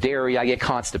milk or dairy, I get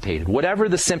constipated. Whatever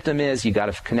the symptom is, you got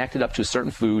to connect it up to a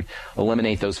certain food,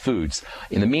 eliminate those foods.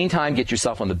 In the meantime, get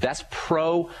yourself on the best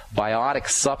probiotic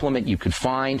supplement you can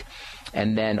find.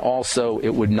 And then also, it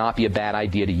would not be a bad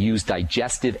idea to use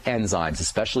digestive enzymes,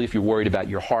 especially if you're worried about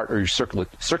your heart or your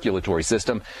circulatory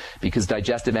system, because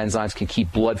digestive enzymes can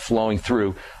keep blood flowing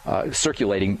through,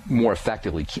 circulating more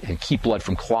effectively, and keep blood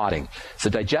from clotting. So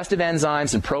digestive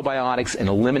enzymes and probiotics, and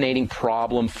eliminating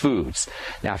problem foods.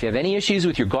 Now, if you have any issues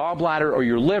with your gallbladder or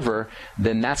your liver,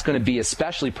 then that's going to be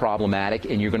especially problematic,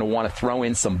 and you're going to want to throw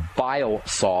in some bile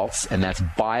salts, and that's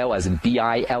bile as in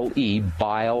B-I-L-E,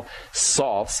 bile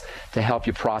salts, to help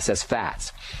you process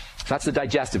fats. So that's the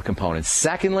digestive component.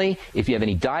 Secondly, if you have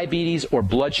any diabetes or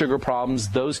blood sugar problems,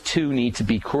 those two need to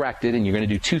be corrected, and you're going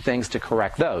to do two things to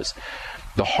correct those.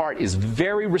 The heart is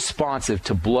very responsive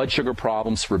to blood sugar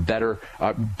problems for better,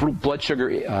 blood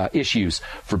sugar issues,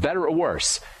 for better or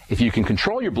worse. If you can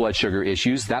control your blood sugar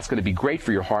issues, that's going to be great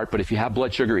for your heart. But if you have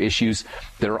blood sugar issues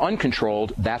that are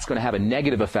uncontrolled, that's going to have a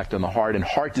negative effect on the heart. And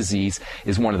heart disease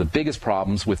is one of the biggest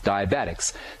problems with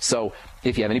diabetics. So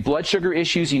if you have any blood sugar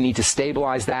issues, you need to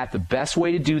stabilize that. The best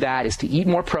way to do that is to eat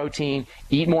more protein,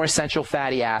 eat more essential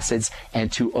fatty acids, and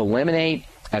to eliminate,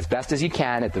 as best as you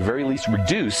can, at the very least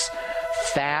reduce,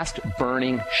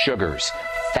 fast-burning sugars,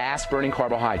 fast-burning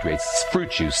carbohydrates, fruit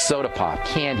juice, soda pop,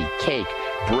 candy, cake,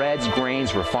 breads,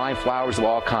 grains, refined flours of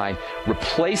all kind.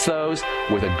 Replace those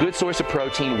with a good source of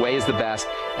protein. Whey is the best.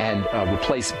 And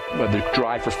replace the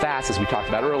drive for fats, as we talked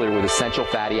about earlier, with essential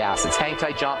fatty acids. Hang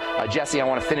tight, Jesse, I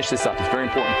want to finish this up. It's a very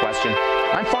important question.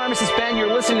 I'm Pharmacist Ben.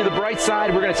 You're listening to The Bright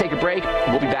Side. We're going to take a break.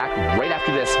 We'll be back right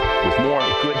after this with more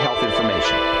good health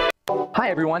information. Hi,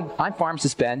 everyone. I'm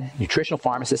Pharmacist Ben, nutritional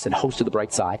pharmacist and host of The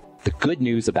Bright Side. The good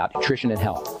news about nutrition and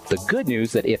health. The good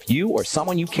news that if you or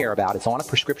someone you care about is on a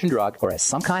prescription drug or has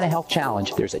some kind of health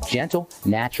challenge, there's a gentle,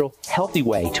 natural, healthy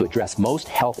way to address most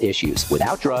health issues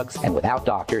without drugs and without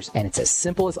doctors. And it's as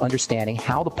simple as understanding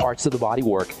how the parts of the body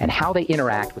work and how they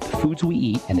interact with the foods we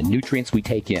eat and the nutrients we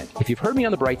take in. If you've heard me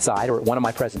on The Bright Side or at one of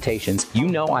my presentations, you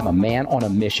know I'm a man on a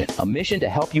mission to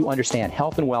help you understand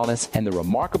health and wellness and the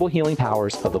remarkable healing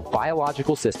powers of the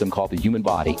biological system called the human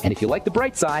body. And if you like The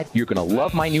Bright Side, you're going to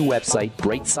love my new website,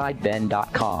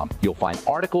 brightsideben.com. You'll find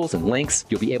articles and links.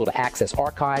 You'll be able to access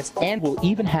archives, and we'll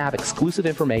even have exclusive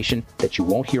information that you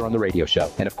won't hear on the radio show.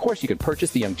 And of course, you can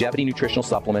purchase the Longevity nutritional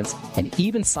supplements and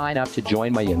even sign up to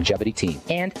join my Longevity team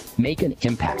and make an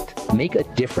impact, make a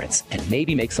difference, and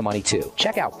maybe make some money too.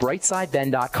 Check out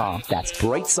brightsideben.com. That's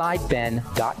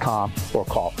brightsideben.com, or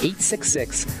call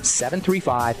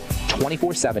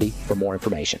 866-735-2470 for more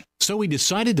information. So we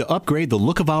decided to upgrade the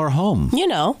look of our home. You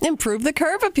know, improve the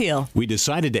curb appeal. We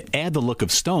decided to add the look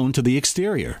of stone to the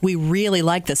exterior. We really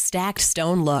like the stacked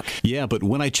stone look. Yeah, but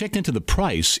when I checked into the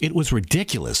price, it was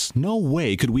ridiculous. No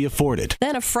way could we afford it.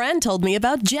 Then a friend told me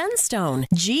about Genstone.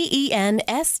 Genstone.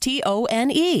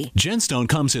 Genstone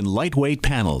comes in lightweight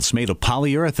panels made of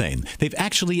polyurethane. They've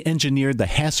actually engineered the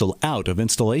hassle out of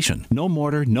installation. No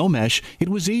mortar, no mesh. It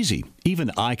was easy. Even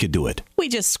I could do it. We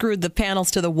just screwed the panels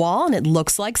to the wall and it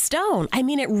looks like stone. stone. I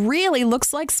mean, it really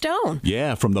looks like stone.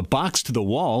 Yeah, from the box to the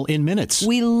wall in minutes.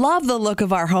 We love the look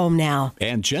of our home now.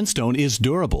 And Genstone is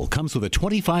durable, comes with a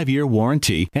 25-year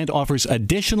warranty, and offers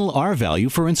additional R-value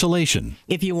for insulation.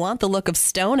 If you want the look of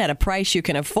stone at a price you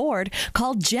can afford,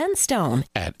 call Genstone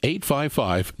at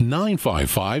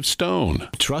 855-955-STONE.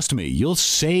 Trust me, you'll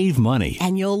save money.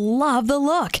 And you'll love the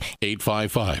look.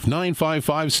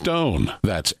 855-955-STONE.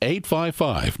 That's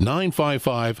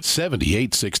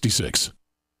 855-955-7866.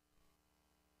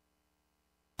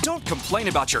 Don't complain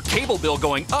about your cable bill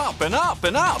going up and up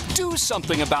and up. Do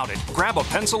something about it. Grab a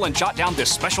pencil and jot down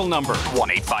this special number,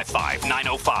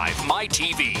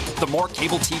 1-855-905-MY-TV. The more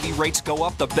cable TV rates go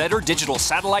up, the better digital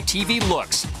satellite TV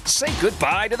looks. Say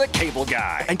goodbye to the cable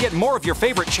guy and get more of your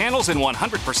favorite channels in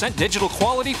 100% digital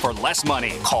quality for less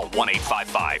money. Call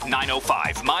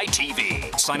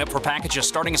 1-855-905-MY-TV. Sign up for packages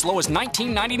starting as low as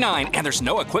 $19.99, and there's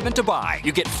no equipment to buy.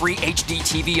 You get free HD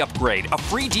TV upgrade, a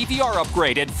free DVR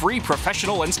upgrade, and free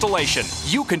professional installation.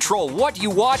 You control what you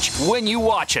watch when you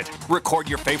watch it. Record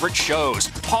your favorite shows,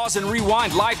 pause and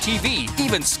rewind live TV,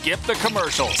 even skip the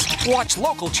commercials. Watch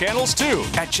local channels too.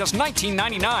 At just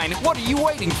 $19.99, what are you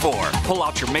waiting for? Pull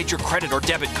out your major credit or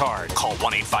debit card. Call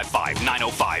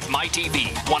 1-855-905-MY-TV.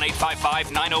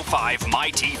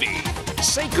 1-855-905-MY-TV.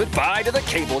 Say goodbye to the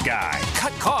cable guy.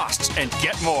 Cut costs and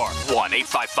get more.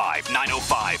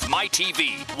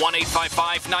 1-855-905-MY-TV.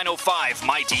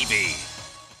 1-855-905-MY-TV.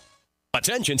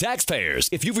 Attention taxpayers.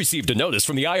 If you've received a notice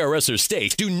from the IRS or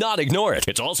state, do not ignore it.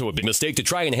 It's also a big mistake to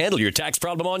try and handle your tax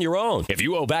problem on your own. If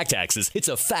you owe back taxes, it's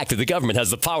a fact that the government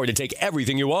has the power to take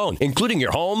everything you own, including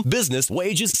your home, business,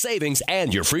 wages, savings,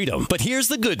 and your freedom. But here's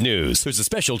the good news. There's a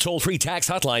special toll-free tax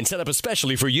hotline set up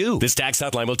especially for you. This tax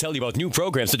hotline will tell you about new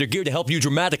programs that are geared to help you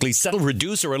dramatically settle,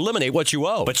 reduce, or eliminate what you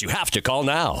owe. But you have to call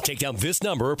now. Take down this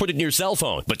number or put it in your cell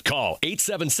phone. But call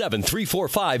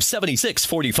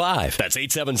 877-345-7645. That's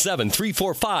 877-345-7645.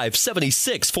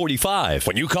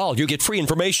 When you call, you get free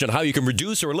information on how you can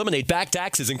reduce or eliminate back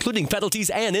taxes, including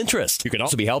penalties and interest. You can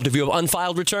also be helped if you have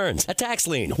unfiled returns, a tax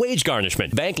lien, wage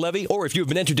garnishment, bank levy, or if you've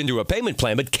been entered into a payment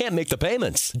plan but can't make the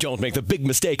payments. Don't make the big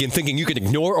mistake in thinking you can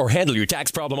ignore or handle your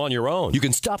tax problem on your own. You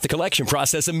can stop the collection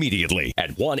process immediately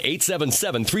at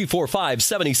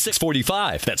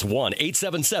 1-877-345-7645. That's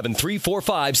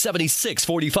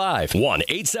 1-877-345-7645.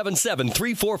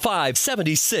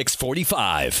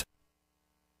 1-877-345-7645.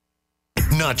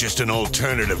 Not just an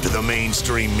alternative to the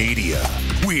mainstream media.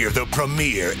 We're the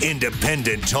premier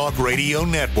independent talk radio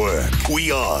network.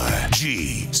 We are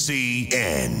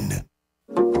GCN.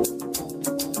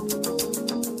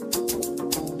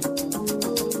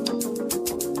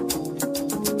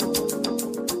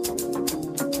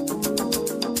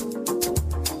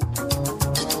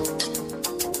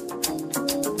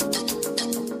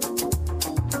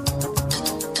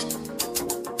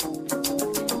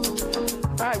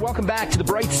 Welcome back to The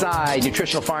Bright Side.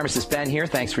 Nutritional pharmacist Ben here.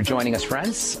 Thanks for joining us,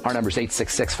 friends. Our number is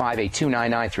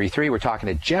 866-582-9933. We're talking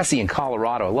to Jesse in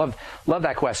Colorado. I love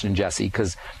that question, Jesse,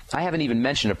 because I haven't even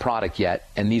mentioned a product yet,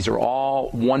 and these are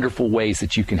all wonderful ways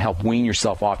that you can help wean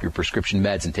yourself off your prescription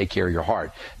meds and take care of your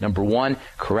heart. Number one,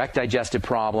 correct digestive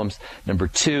problems. Number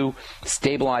two,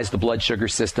 stabilize the blood sugar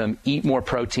system. Eat more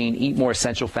protein. Eat more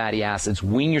essential fatty acids.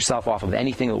 Wean yourself off of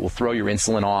anything that will throw your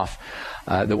insulin off,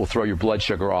 that will throw your blood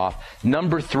sugar off.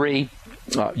 Number three,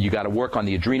 you got to work on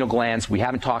the adrenal glands. We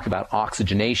haven't talked about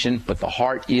oxygenation, but the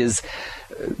heart and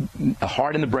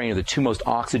the brain are the two most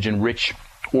oxygen-rich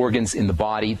organs in the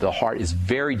body. The heart is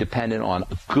very dependent on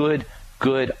good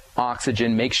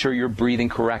oxygen. Make sure you're breathing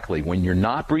correctly. When you're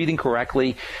not breathing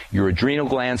correctly, your adrenal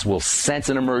glands will sense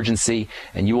an emergency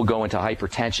and you will go into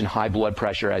hypertension, high blood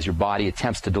pressure as your body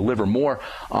attempts to deliver more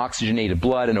oxygenated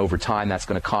blood, and over time that's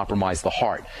going to compromise the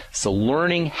heart. So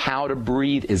learning how to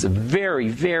breathe is very,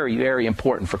 very, very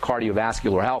important for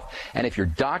cardiovascular health. And if your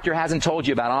doctor hasn't told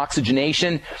you about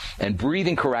oxygenation and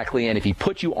breathing correctly, and if he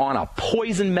put you on a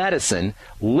poison medicine,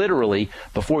 literally,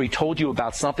 before he told you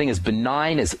about something as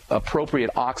benign as appropriate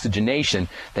oxygenation,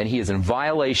 then he is in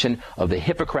violation of the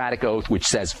Hippocratic Oath, which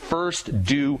says, first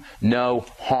do no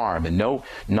harm. And no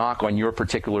knock on your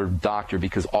particular doctor,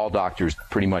 because all doctors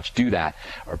pretty much do that,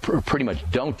 or pretty much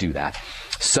don't do that.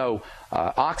 So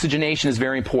oxygenation is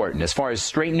very important. As far as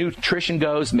straight nutrition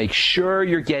goes, make sure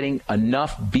you're getting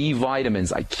enough B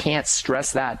vitamins. I can't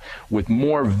stress that with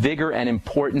more vigor and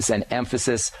importance and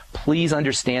emphasis. Please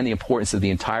understand the importance of the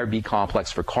entire B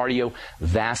complex for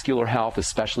cardiovascular health,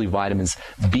 especially vitamins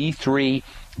B3,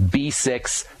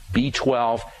 B6,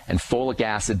 B12, and folic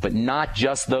acid, but not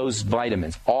just those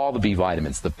vitamins, all the B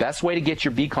vitamins. The best way to get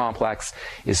your B complex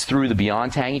is through the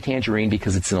Beyond Tangy Tangerine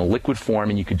because it's in a liquid form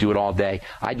and you can do it all day.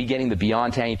 I'd be getting the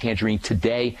Beyond Tangy Tangerine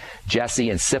today, Jesse,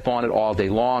 and sip on it all day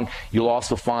long. You'll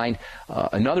also find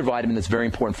another vitamin that's very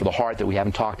important for the heart that we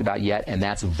haven't talked about yet, and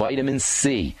that's vitamin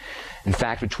C. In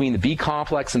fact, between the B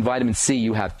complex and vitamin C,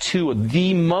 you have two of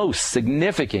the most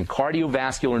significant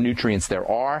cardiovascular nutrients there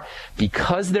are.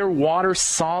 Because they're water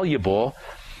soluble,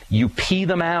 you pee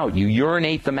them out, you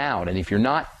urinate them out. And if you're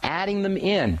not adding them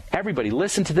in, everybody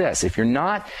listen to this, if you're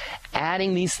not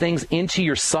adding these things into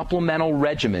your supplemental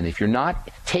regimen, if you're not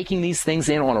taking these things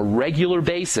in on a regular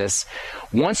basis,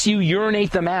 once you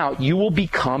urinate them out, you will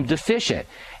become deficient.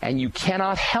 And you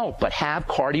cannot help but have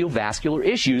cardiovascular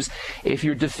issues if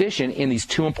you're deficient in these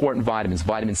two important vitamins,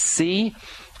 vitamin C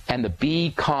and the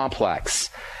B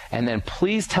complex. And then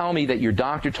please tell me that your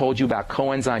doctor told you about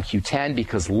coenzyme Q10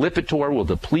 because Lipitor will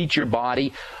deplete your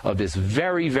body of this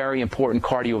very, very important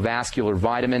cardiovascular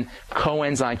vitamin,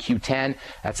 coenzyme Q10.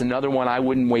 That's another one I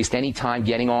wouldn't waste any time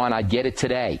getting on. I'd get it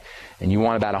today. And you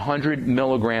want about 100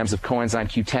 milligrams of coenzyme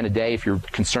Q10 a day if you're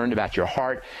concerned about your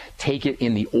heart. Take it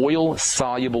in the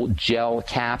oil-soluble gel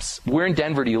caps. Where in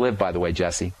Denver do you live, by the way,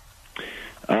 Jesse?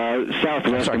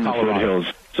 Southwest of the foothills.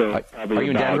 So are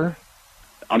you in Denver?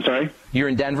 I'm sorry? You're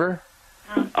in Denver?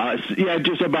 Yeah,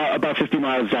 just about 50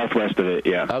 miles southwest of it,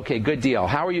 yeah. Okay, good deal.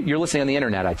 How are you? You're listening on the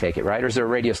internet, I take it, right? Or is there a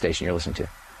radio station you're listening to?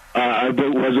 I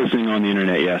was listening on the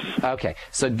internet, yes. Okay,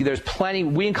 so there's plenty.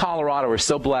 We in Colorado are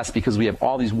so blessed because we have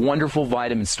all these wonderful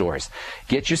vitamin stores.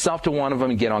 Get yourself to one of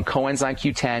them and get on coenzyme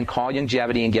Q10, call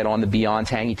Longevity, and get on the Beyond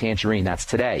Tangy Tangerine. That's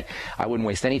today. I wouldn't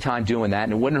waste any time doing that,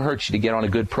 and it wouldn't hurt you to get on a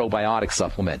good probiotic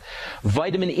supplement.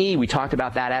 Vitamin E, we talked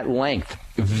about that at length.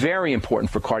 Very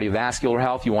important for cardiovascular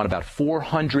health. You want about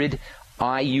 400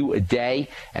 IU a day,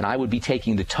 and I would be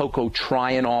taking the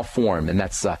tocotrienol form, and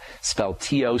that's spelled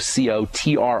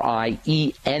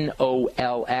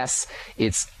TOCOTRIENOLS.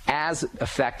 It's as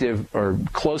effective or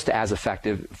close to as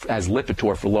effective as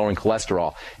Lipitor for lowering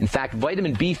cholesterol. In fact,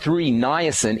 vitamin B3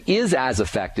 niacin is as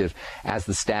effective as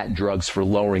the statin drugs for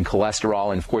lowering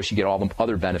cholesterol, and of course you get all the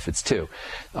other benefits too.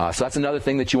 So that's another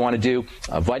thing that you want to do.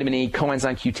 Vitamin E,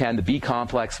 coenzyme Q10, the B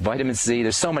complex, vitamin C.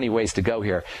 There's so many ways to go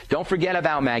here. Don't forget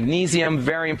about magnesium,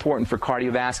 very important for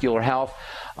cardiovascular health.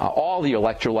 All the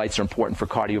electrolytes are important for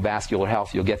cardiovascular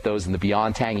health. You'll get those in the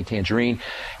Beyond Tangy Tangerine.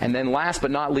 And then last but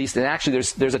not least, and actually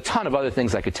there's a ton of other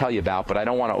things I could tell you about, but I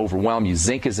don't want to overwhelm you.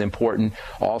 Zinc is important,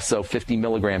 also 50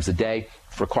 milligrams a day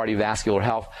for cardiovascular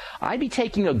health. I'd be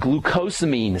taking a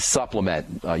glucosamine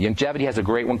supplement. Longevity has a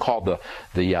great one called the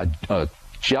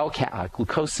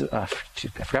glucose, I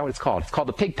forgot what it's called. It's called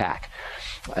the Pig Pack.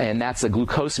 And that's a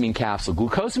glucosamine capsule.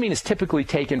 Glucosamine is typically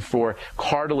taken for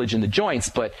cartilage in the joints,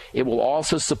 but it will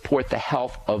also support the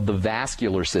health of the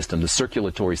vascular system, the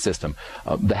circulatory system,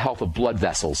 the health of blood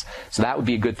vessels. So that would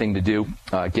be a good thing to do.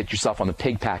 Get yourself on the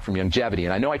Pig Pack from Longevity.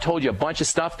 And I know I told you a bunch of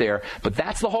stuff there, but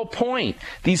that's the whole point.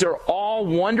 These are all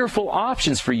wonderful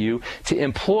options for you to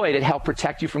employ to help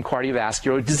protect you from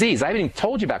cardiovascular disease. I haven't even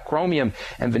told you about chromium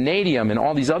and vanadium and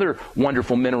all these other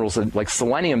wonderful minerals like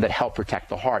selenium that help protect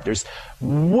the heart. There's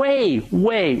way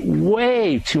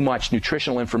too much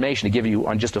nutritional information to give you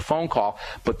on just a phone call.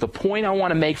 But the point I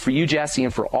want to make for you, Jesse,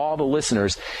 and for all the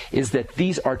listeners is that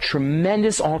these are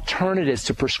tremendous alternatives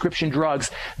to prescription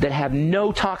drugs that have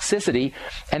no toxicity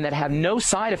and that have no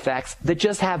side effects, that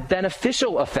just have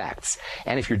beneficial effects.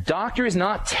 And if your doctor is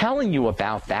not telling you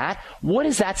about that, what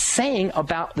is that saying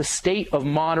about the state of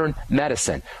modern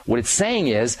medicine? What it's saying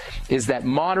is that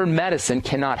modern medicine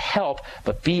cannot help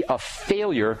but be a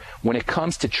failure when it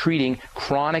comes to treating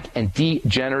chronic and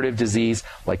degenerative disease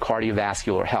like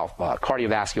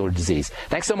cardiovascular disease.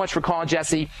 Thanks so much for calling,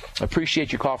 Jesse.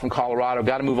 Appreciate your call from Colorado.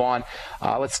 Got to move on.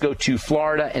 Let's go to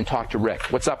Florida and talk to Rick.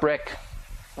 What's up, Rick?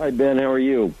 Hi, Ben. How are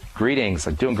you? Greetings.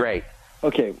 I'm doing great.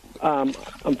 Okay. I'm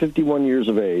 51 years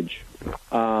of age.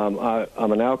 I'm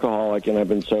an alcoholic, and I've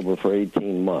been sober for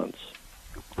 18 months.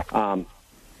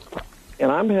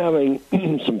 And I'm having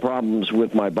some problems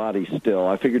with my body still.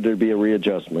 I figured there'd be a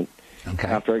readjustment. Okay.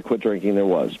 After I quit drinking, there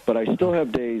was. But I still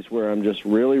have days where I'm just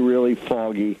really, really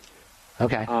foggy.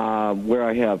 Okay. Where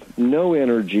I have no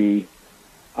energy,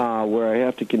 where I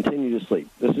have to continue to sleep.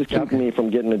 This is keeping me from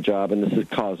getting a job, and this is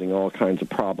causing all kinds of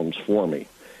problems for me.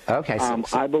 Okay.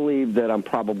 I believe that I'm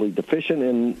probably deficient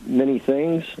in many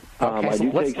things. I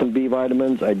do take some B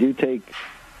vitamins. I do take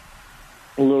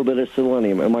a little bit of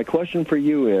selenium. And my question for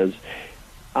you is,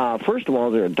 First of all,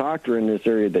 is there a doctor in this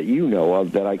area that you know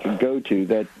of that I could go to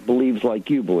that believes like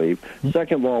you believe?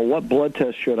 Second of all, what blood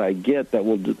test should I get that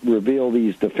will reveal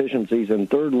these deficiencies? And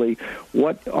thirdly,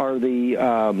 what are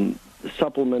the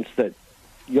supplements that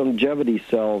longevity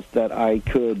cells that I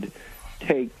could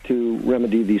take to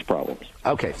remedy these problems?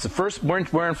 Okay, so first,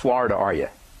 where in Florida are you?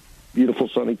 Beautiful,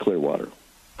 sunny Clearwater.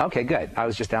 Okay, good. I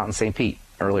was just out in St. Pete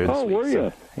earlier this week. Oh, were you?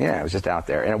 So, yeah, I was just out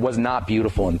there. And it was not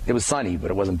beautiful. And it was sunny, but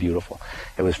it wasn't beautiful.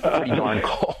 It was pretty darn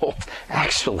cold,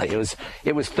 actually.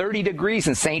 It was 30 degrees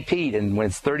in St. Pete, and when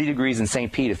it's 30 degrees in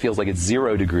St. Pete, it feels like it's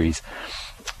 0 degrees.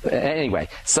 Anyway,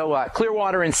 so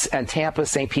Clearwater and Tampa,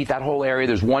 St. Pete, that whole area,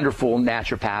 there's wonderful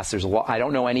naturopaths. There's a lot. I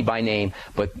don't know any by name,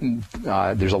 but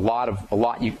there's a lot of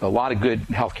good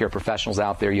healthcare professionals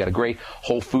out there. You got a great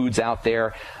Whole Foods out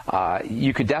there.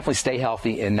 You could definitely stay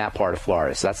healthy in that part of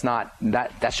Florida. So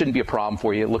that shouldn't be a problem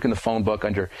for you. Look in the phone book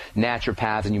under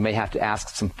naturopaths, and you may have to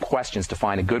ask some questions to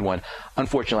find a good one.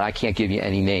 Unfortunately, I can't give you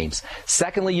any names.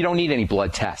 Secondly, you don't need any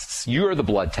blood tests. You're the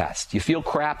blood test. You feel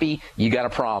crappy, you got a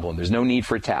problem. There's no need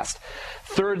for a test.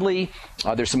 Thirdly,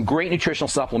 there's some great nutritional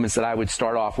supplements that I would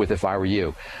start off with if I were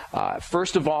you.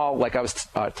 First of all, like I was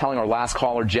telling our last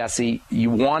caller, Jesse, you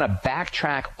want to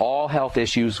backtrack all health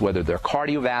issues, whether they're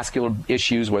cardiovascular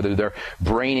issues, whether they're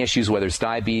brain issues, whether it's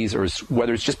diabetes, or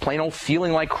whether it's just plain old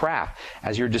feeling like crap,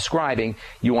 as you're describing.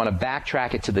 You want to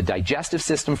backtrack it to the digestive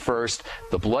system first,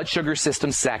 the blood sugar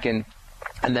system second,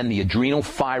 and then the adrenal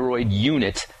thyroid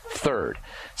unit third.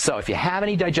 So if you have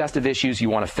any digestive issues, you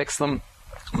want to fix them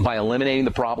by eliminating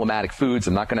the problematic foods.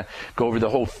 I'm not going to go over the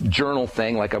whole journal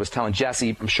thing like I was telling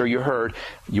Jesse. I'm sure you heard.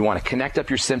 You want to connect up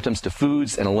your symptoms to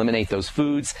foods and eliminate those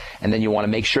foods. And then you want to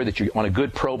make sure that you're on a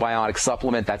good probiotic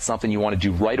supplement. That's something you want to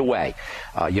do right away.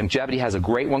 Longevity has a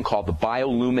great one called the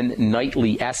BioLumin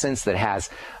Nightly Essence that has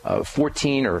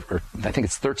 14 or I think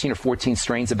it's 13 or 14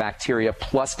 strains of bacteria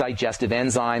plus digestive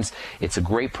enzymes. It's a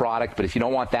great product, but if you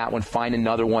don't want that one, find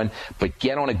another one. But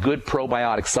get on a good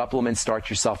probiotic supplement. Start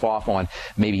yourself off on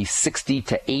maybe 60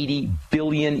 to 80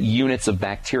 billion units of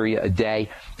bacteria a day,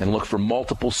 and look for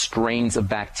multiple strains of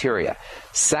bacteria.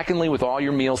 Secondly, with all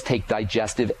your meals, take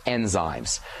digestive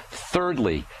enzymes.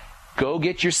 Thirdly, go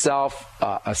get yourself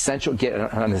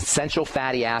an essential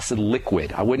fatty acid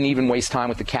liquid. I wouldn't even waste time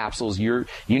with the capsules. You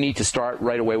need to start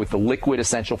right away with the liquid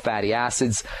essential fatty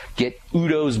acids. Get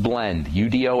Udo's Blend,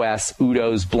 UDOS,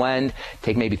 Udo's Blend.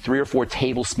 Take maybe 3 or 4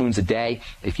 tablespoons a day.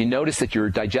 If you notice that your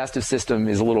digestive system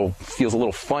feels a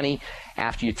little funny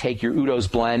after you take your Udo's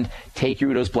Blend, take your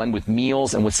Udo's Blend with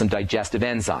meals and with some digestive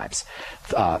enzymes.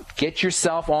 Get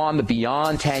yourself on the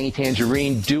Beyond Tangy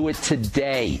Tangerine. Do it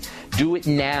today. Do it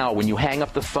now. When you hang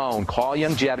up the phone, call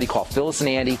Longevity, call Phyllis and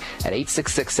Andy at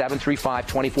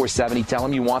 866-735-2470. Tell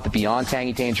them you want the Beyond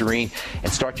Tangy Tangerine, and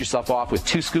start yourself off with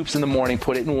 2 scoops in the morning.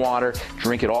 Put it in water.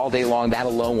 Drink it all day long. That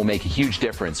alone will make a huge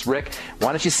difference. Rick,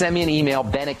 why don't you send me an email,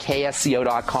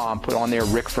 ben@ksco.com. Put on there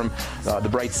Rick from The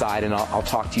Bright Side, and I'll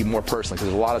talk to you more personally, because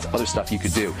there's a lot of other stuff you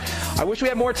could do. I wish we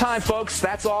had more time, folks.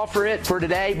 That's all for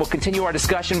today. We'll continue our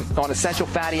discussion on essential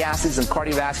fatty acids and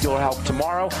cardiovascular health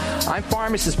tomorrow. I'm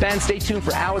Pharmacist Ben. Stay tuned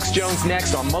for Alex Jones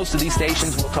next on most of these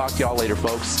stations. We'll talk to y'all later,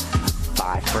 folks.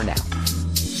 Bye for now.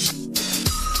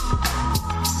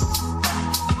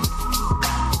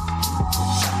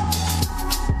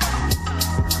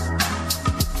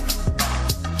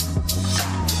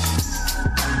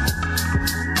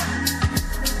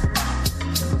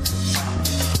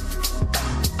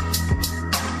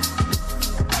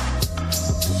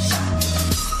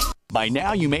 By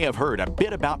now, you may have heard a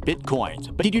bit about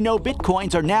Bitcoins, but did you know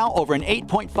Bitcoins are now over an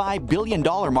 $8.5 billion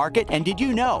market? And did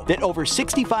you know that over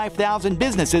 65,000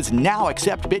 businesses now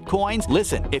accept Bitcoins?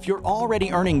 Listen, if you're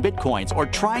already earning Bitcoins or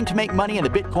trying to make money in the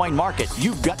Bitcoin market,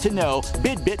 you've got to know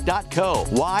BidBit.co.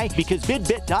 Why? Because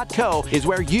BidBit.co is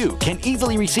where you can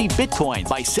easily receive Bitcoins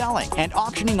by selling and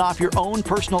auctioning off your own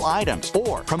personal items,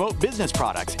 or promote business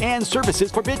products and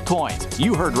services for Bitcoins.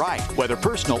 You heard right. Whether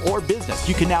personal or business,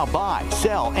 you can now buy,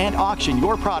 sell, and auction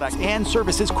your products and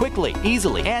services quickly,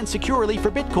 easily, and securely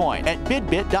for Bitcoin at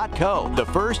BidBit.co, the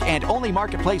first and only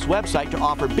marketplace website to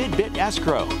offer BidBit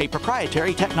Escrow, a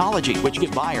proprietary technology which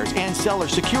gives buyers and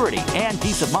sellers security and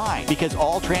peace of mind, because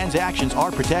all transactions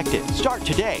are protected. Start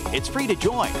today. It's free to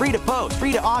join, free to post,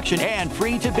 free to auction, and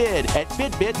free to bid at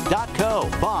BidBit.co.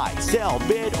 Buy, sell,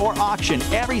 bid, or auction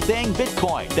everything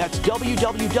Bitcoin. That's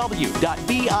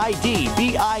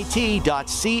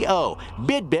www.bidbit.co.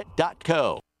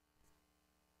 BidBit.co.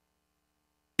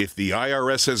 If the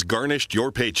IRS has garnished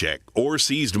your paycheck or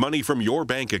seized money from your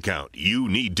bank account, you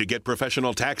need to get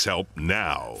professional tax help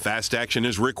now. Fast action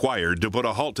is required to put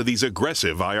a halt to these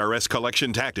aggressive IRS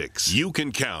collection tactics. You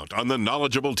can count on the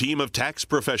knowledgeable team of tax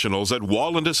professionals at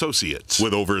Wall & Associates.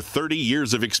 With over 30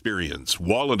 years of experience,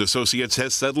 Wall & Associates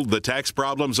has settled the tax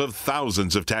problems of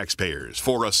thousands of taxpayers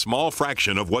for a small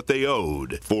fraction of what they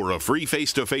owed. For a free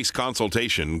face-to-face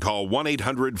consultation, call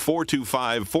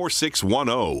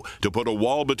 1-800-425-4610 to put a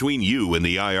wall between you and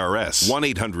the IRS.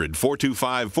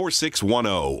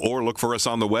 1-800-425-4610 or look for us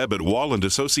on the web at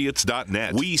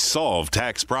wallandassociates.net. We solve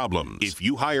tax problems. If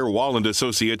you hire Wall &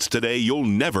 Associates today, you'll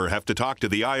never have to talk to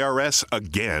the IRS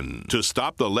again. To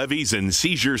stop the levies and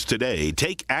seizures today,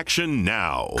 take action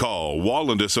now. Call Wall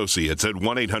 & Associates at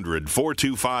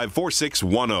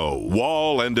 1-800-425-4610.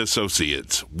 Wall &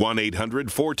 Associates.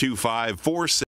 1-800-425-4610.